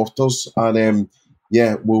far quarters. And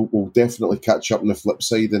we'll definitely catch up on the flip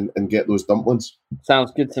side and get those dumplings.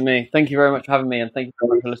 Sounds good to me. Thank you very much for having me, and thank you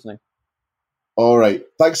very much for listening. All right.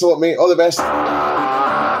 Thanks a lot, mate. All the best.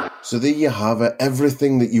 So there you have it.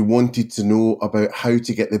 Everything that you wanted to know about how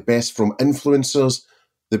to get the best from influencers,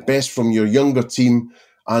 the best from your younger team,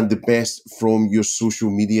 and the best from your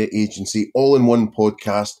social media agency, all in one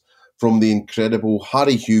podcast from the incredible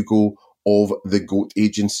Harry Hugo of The GOAT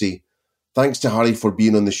Agency. Thanks to Harry for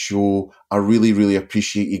being on the show. I really, really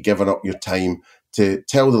appreciate you giving up your time to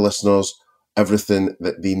tell the listeners everything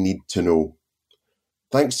that they need to know.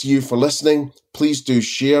 Thanks to you for listening. Please do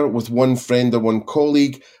share with one friend or one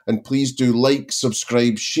colleague, and please do like,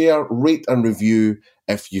 subscribe, share, rate and review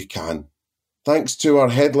if you can. Thanks to our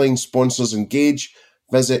headline sponsors Engage.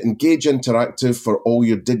 Visit Engage Interactive for all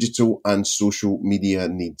your digital and social media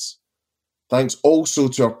needs. Thanks also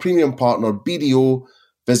to our premium partner BDO.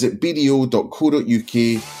 Visit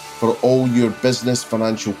bdo.co.uk for all your business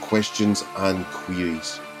financial questions and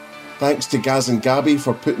queries. Thanks to Gaz and Gabby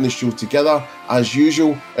for putting the show together. As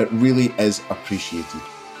usual, it really is appreciated.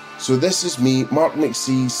 So this is me, Mark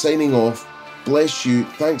McC, signing off. Bless you.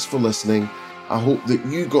 Thanks for listening. I hope that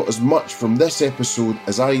you got as much from this episode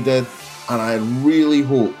as I did, and I really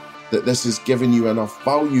hope that this has given you enough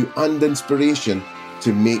value and inspiration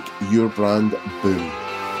to make your brand boom.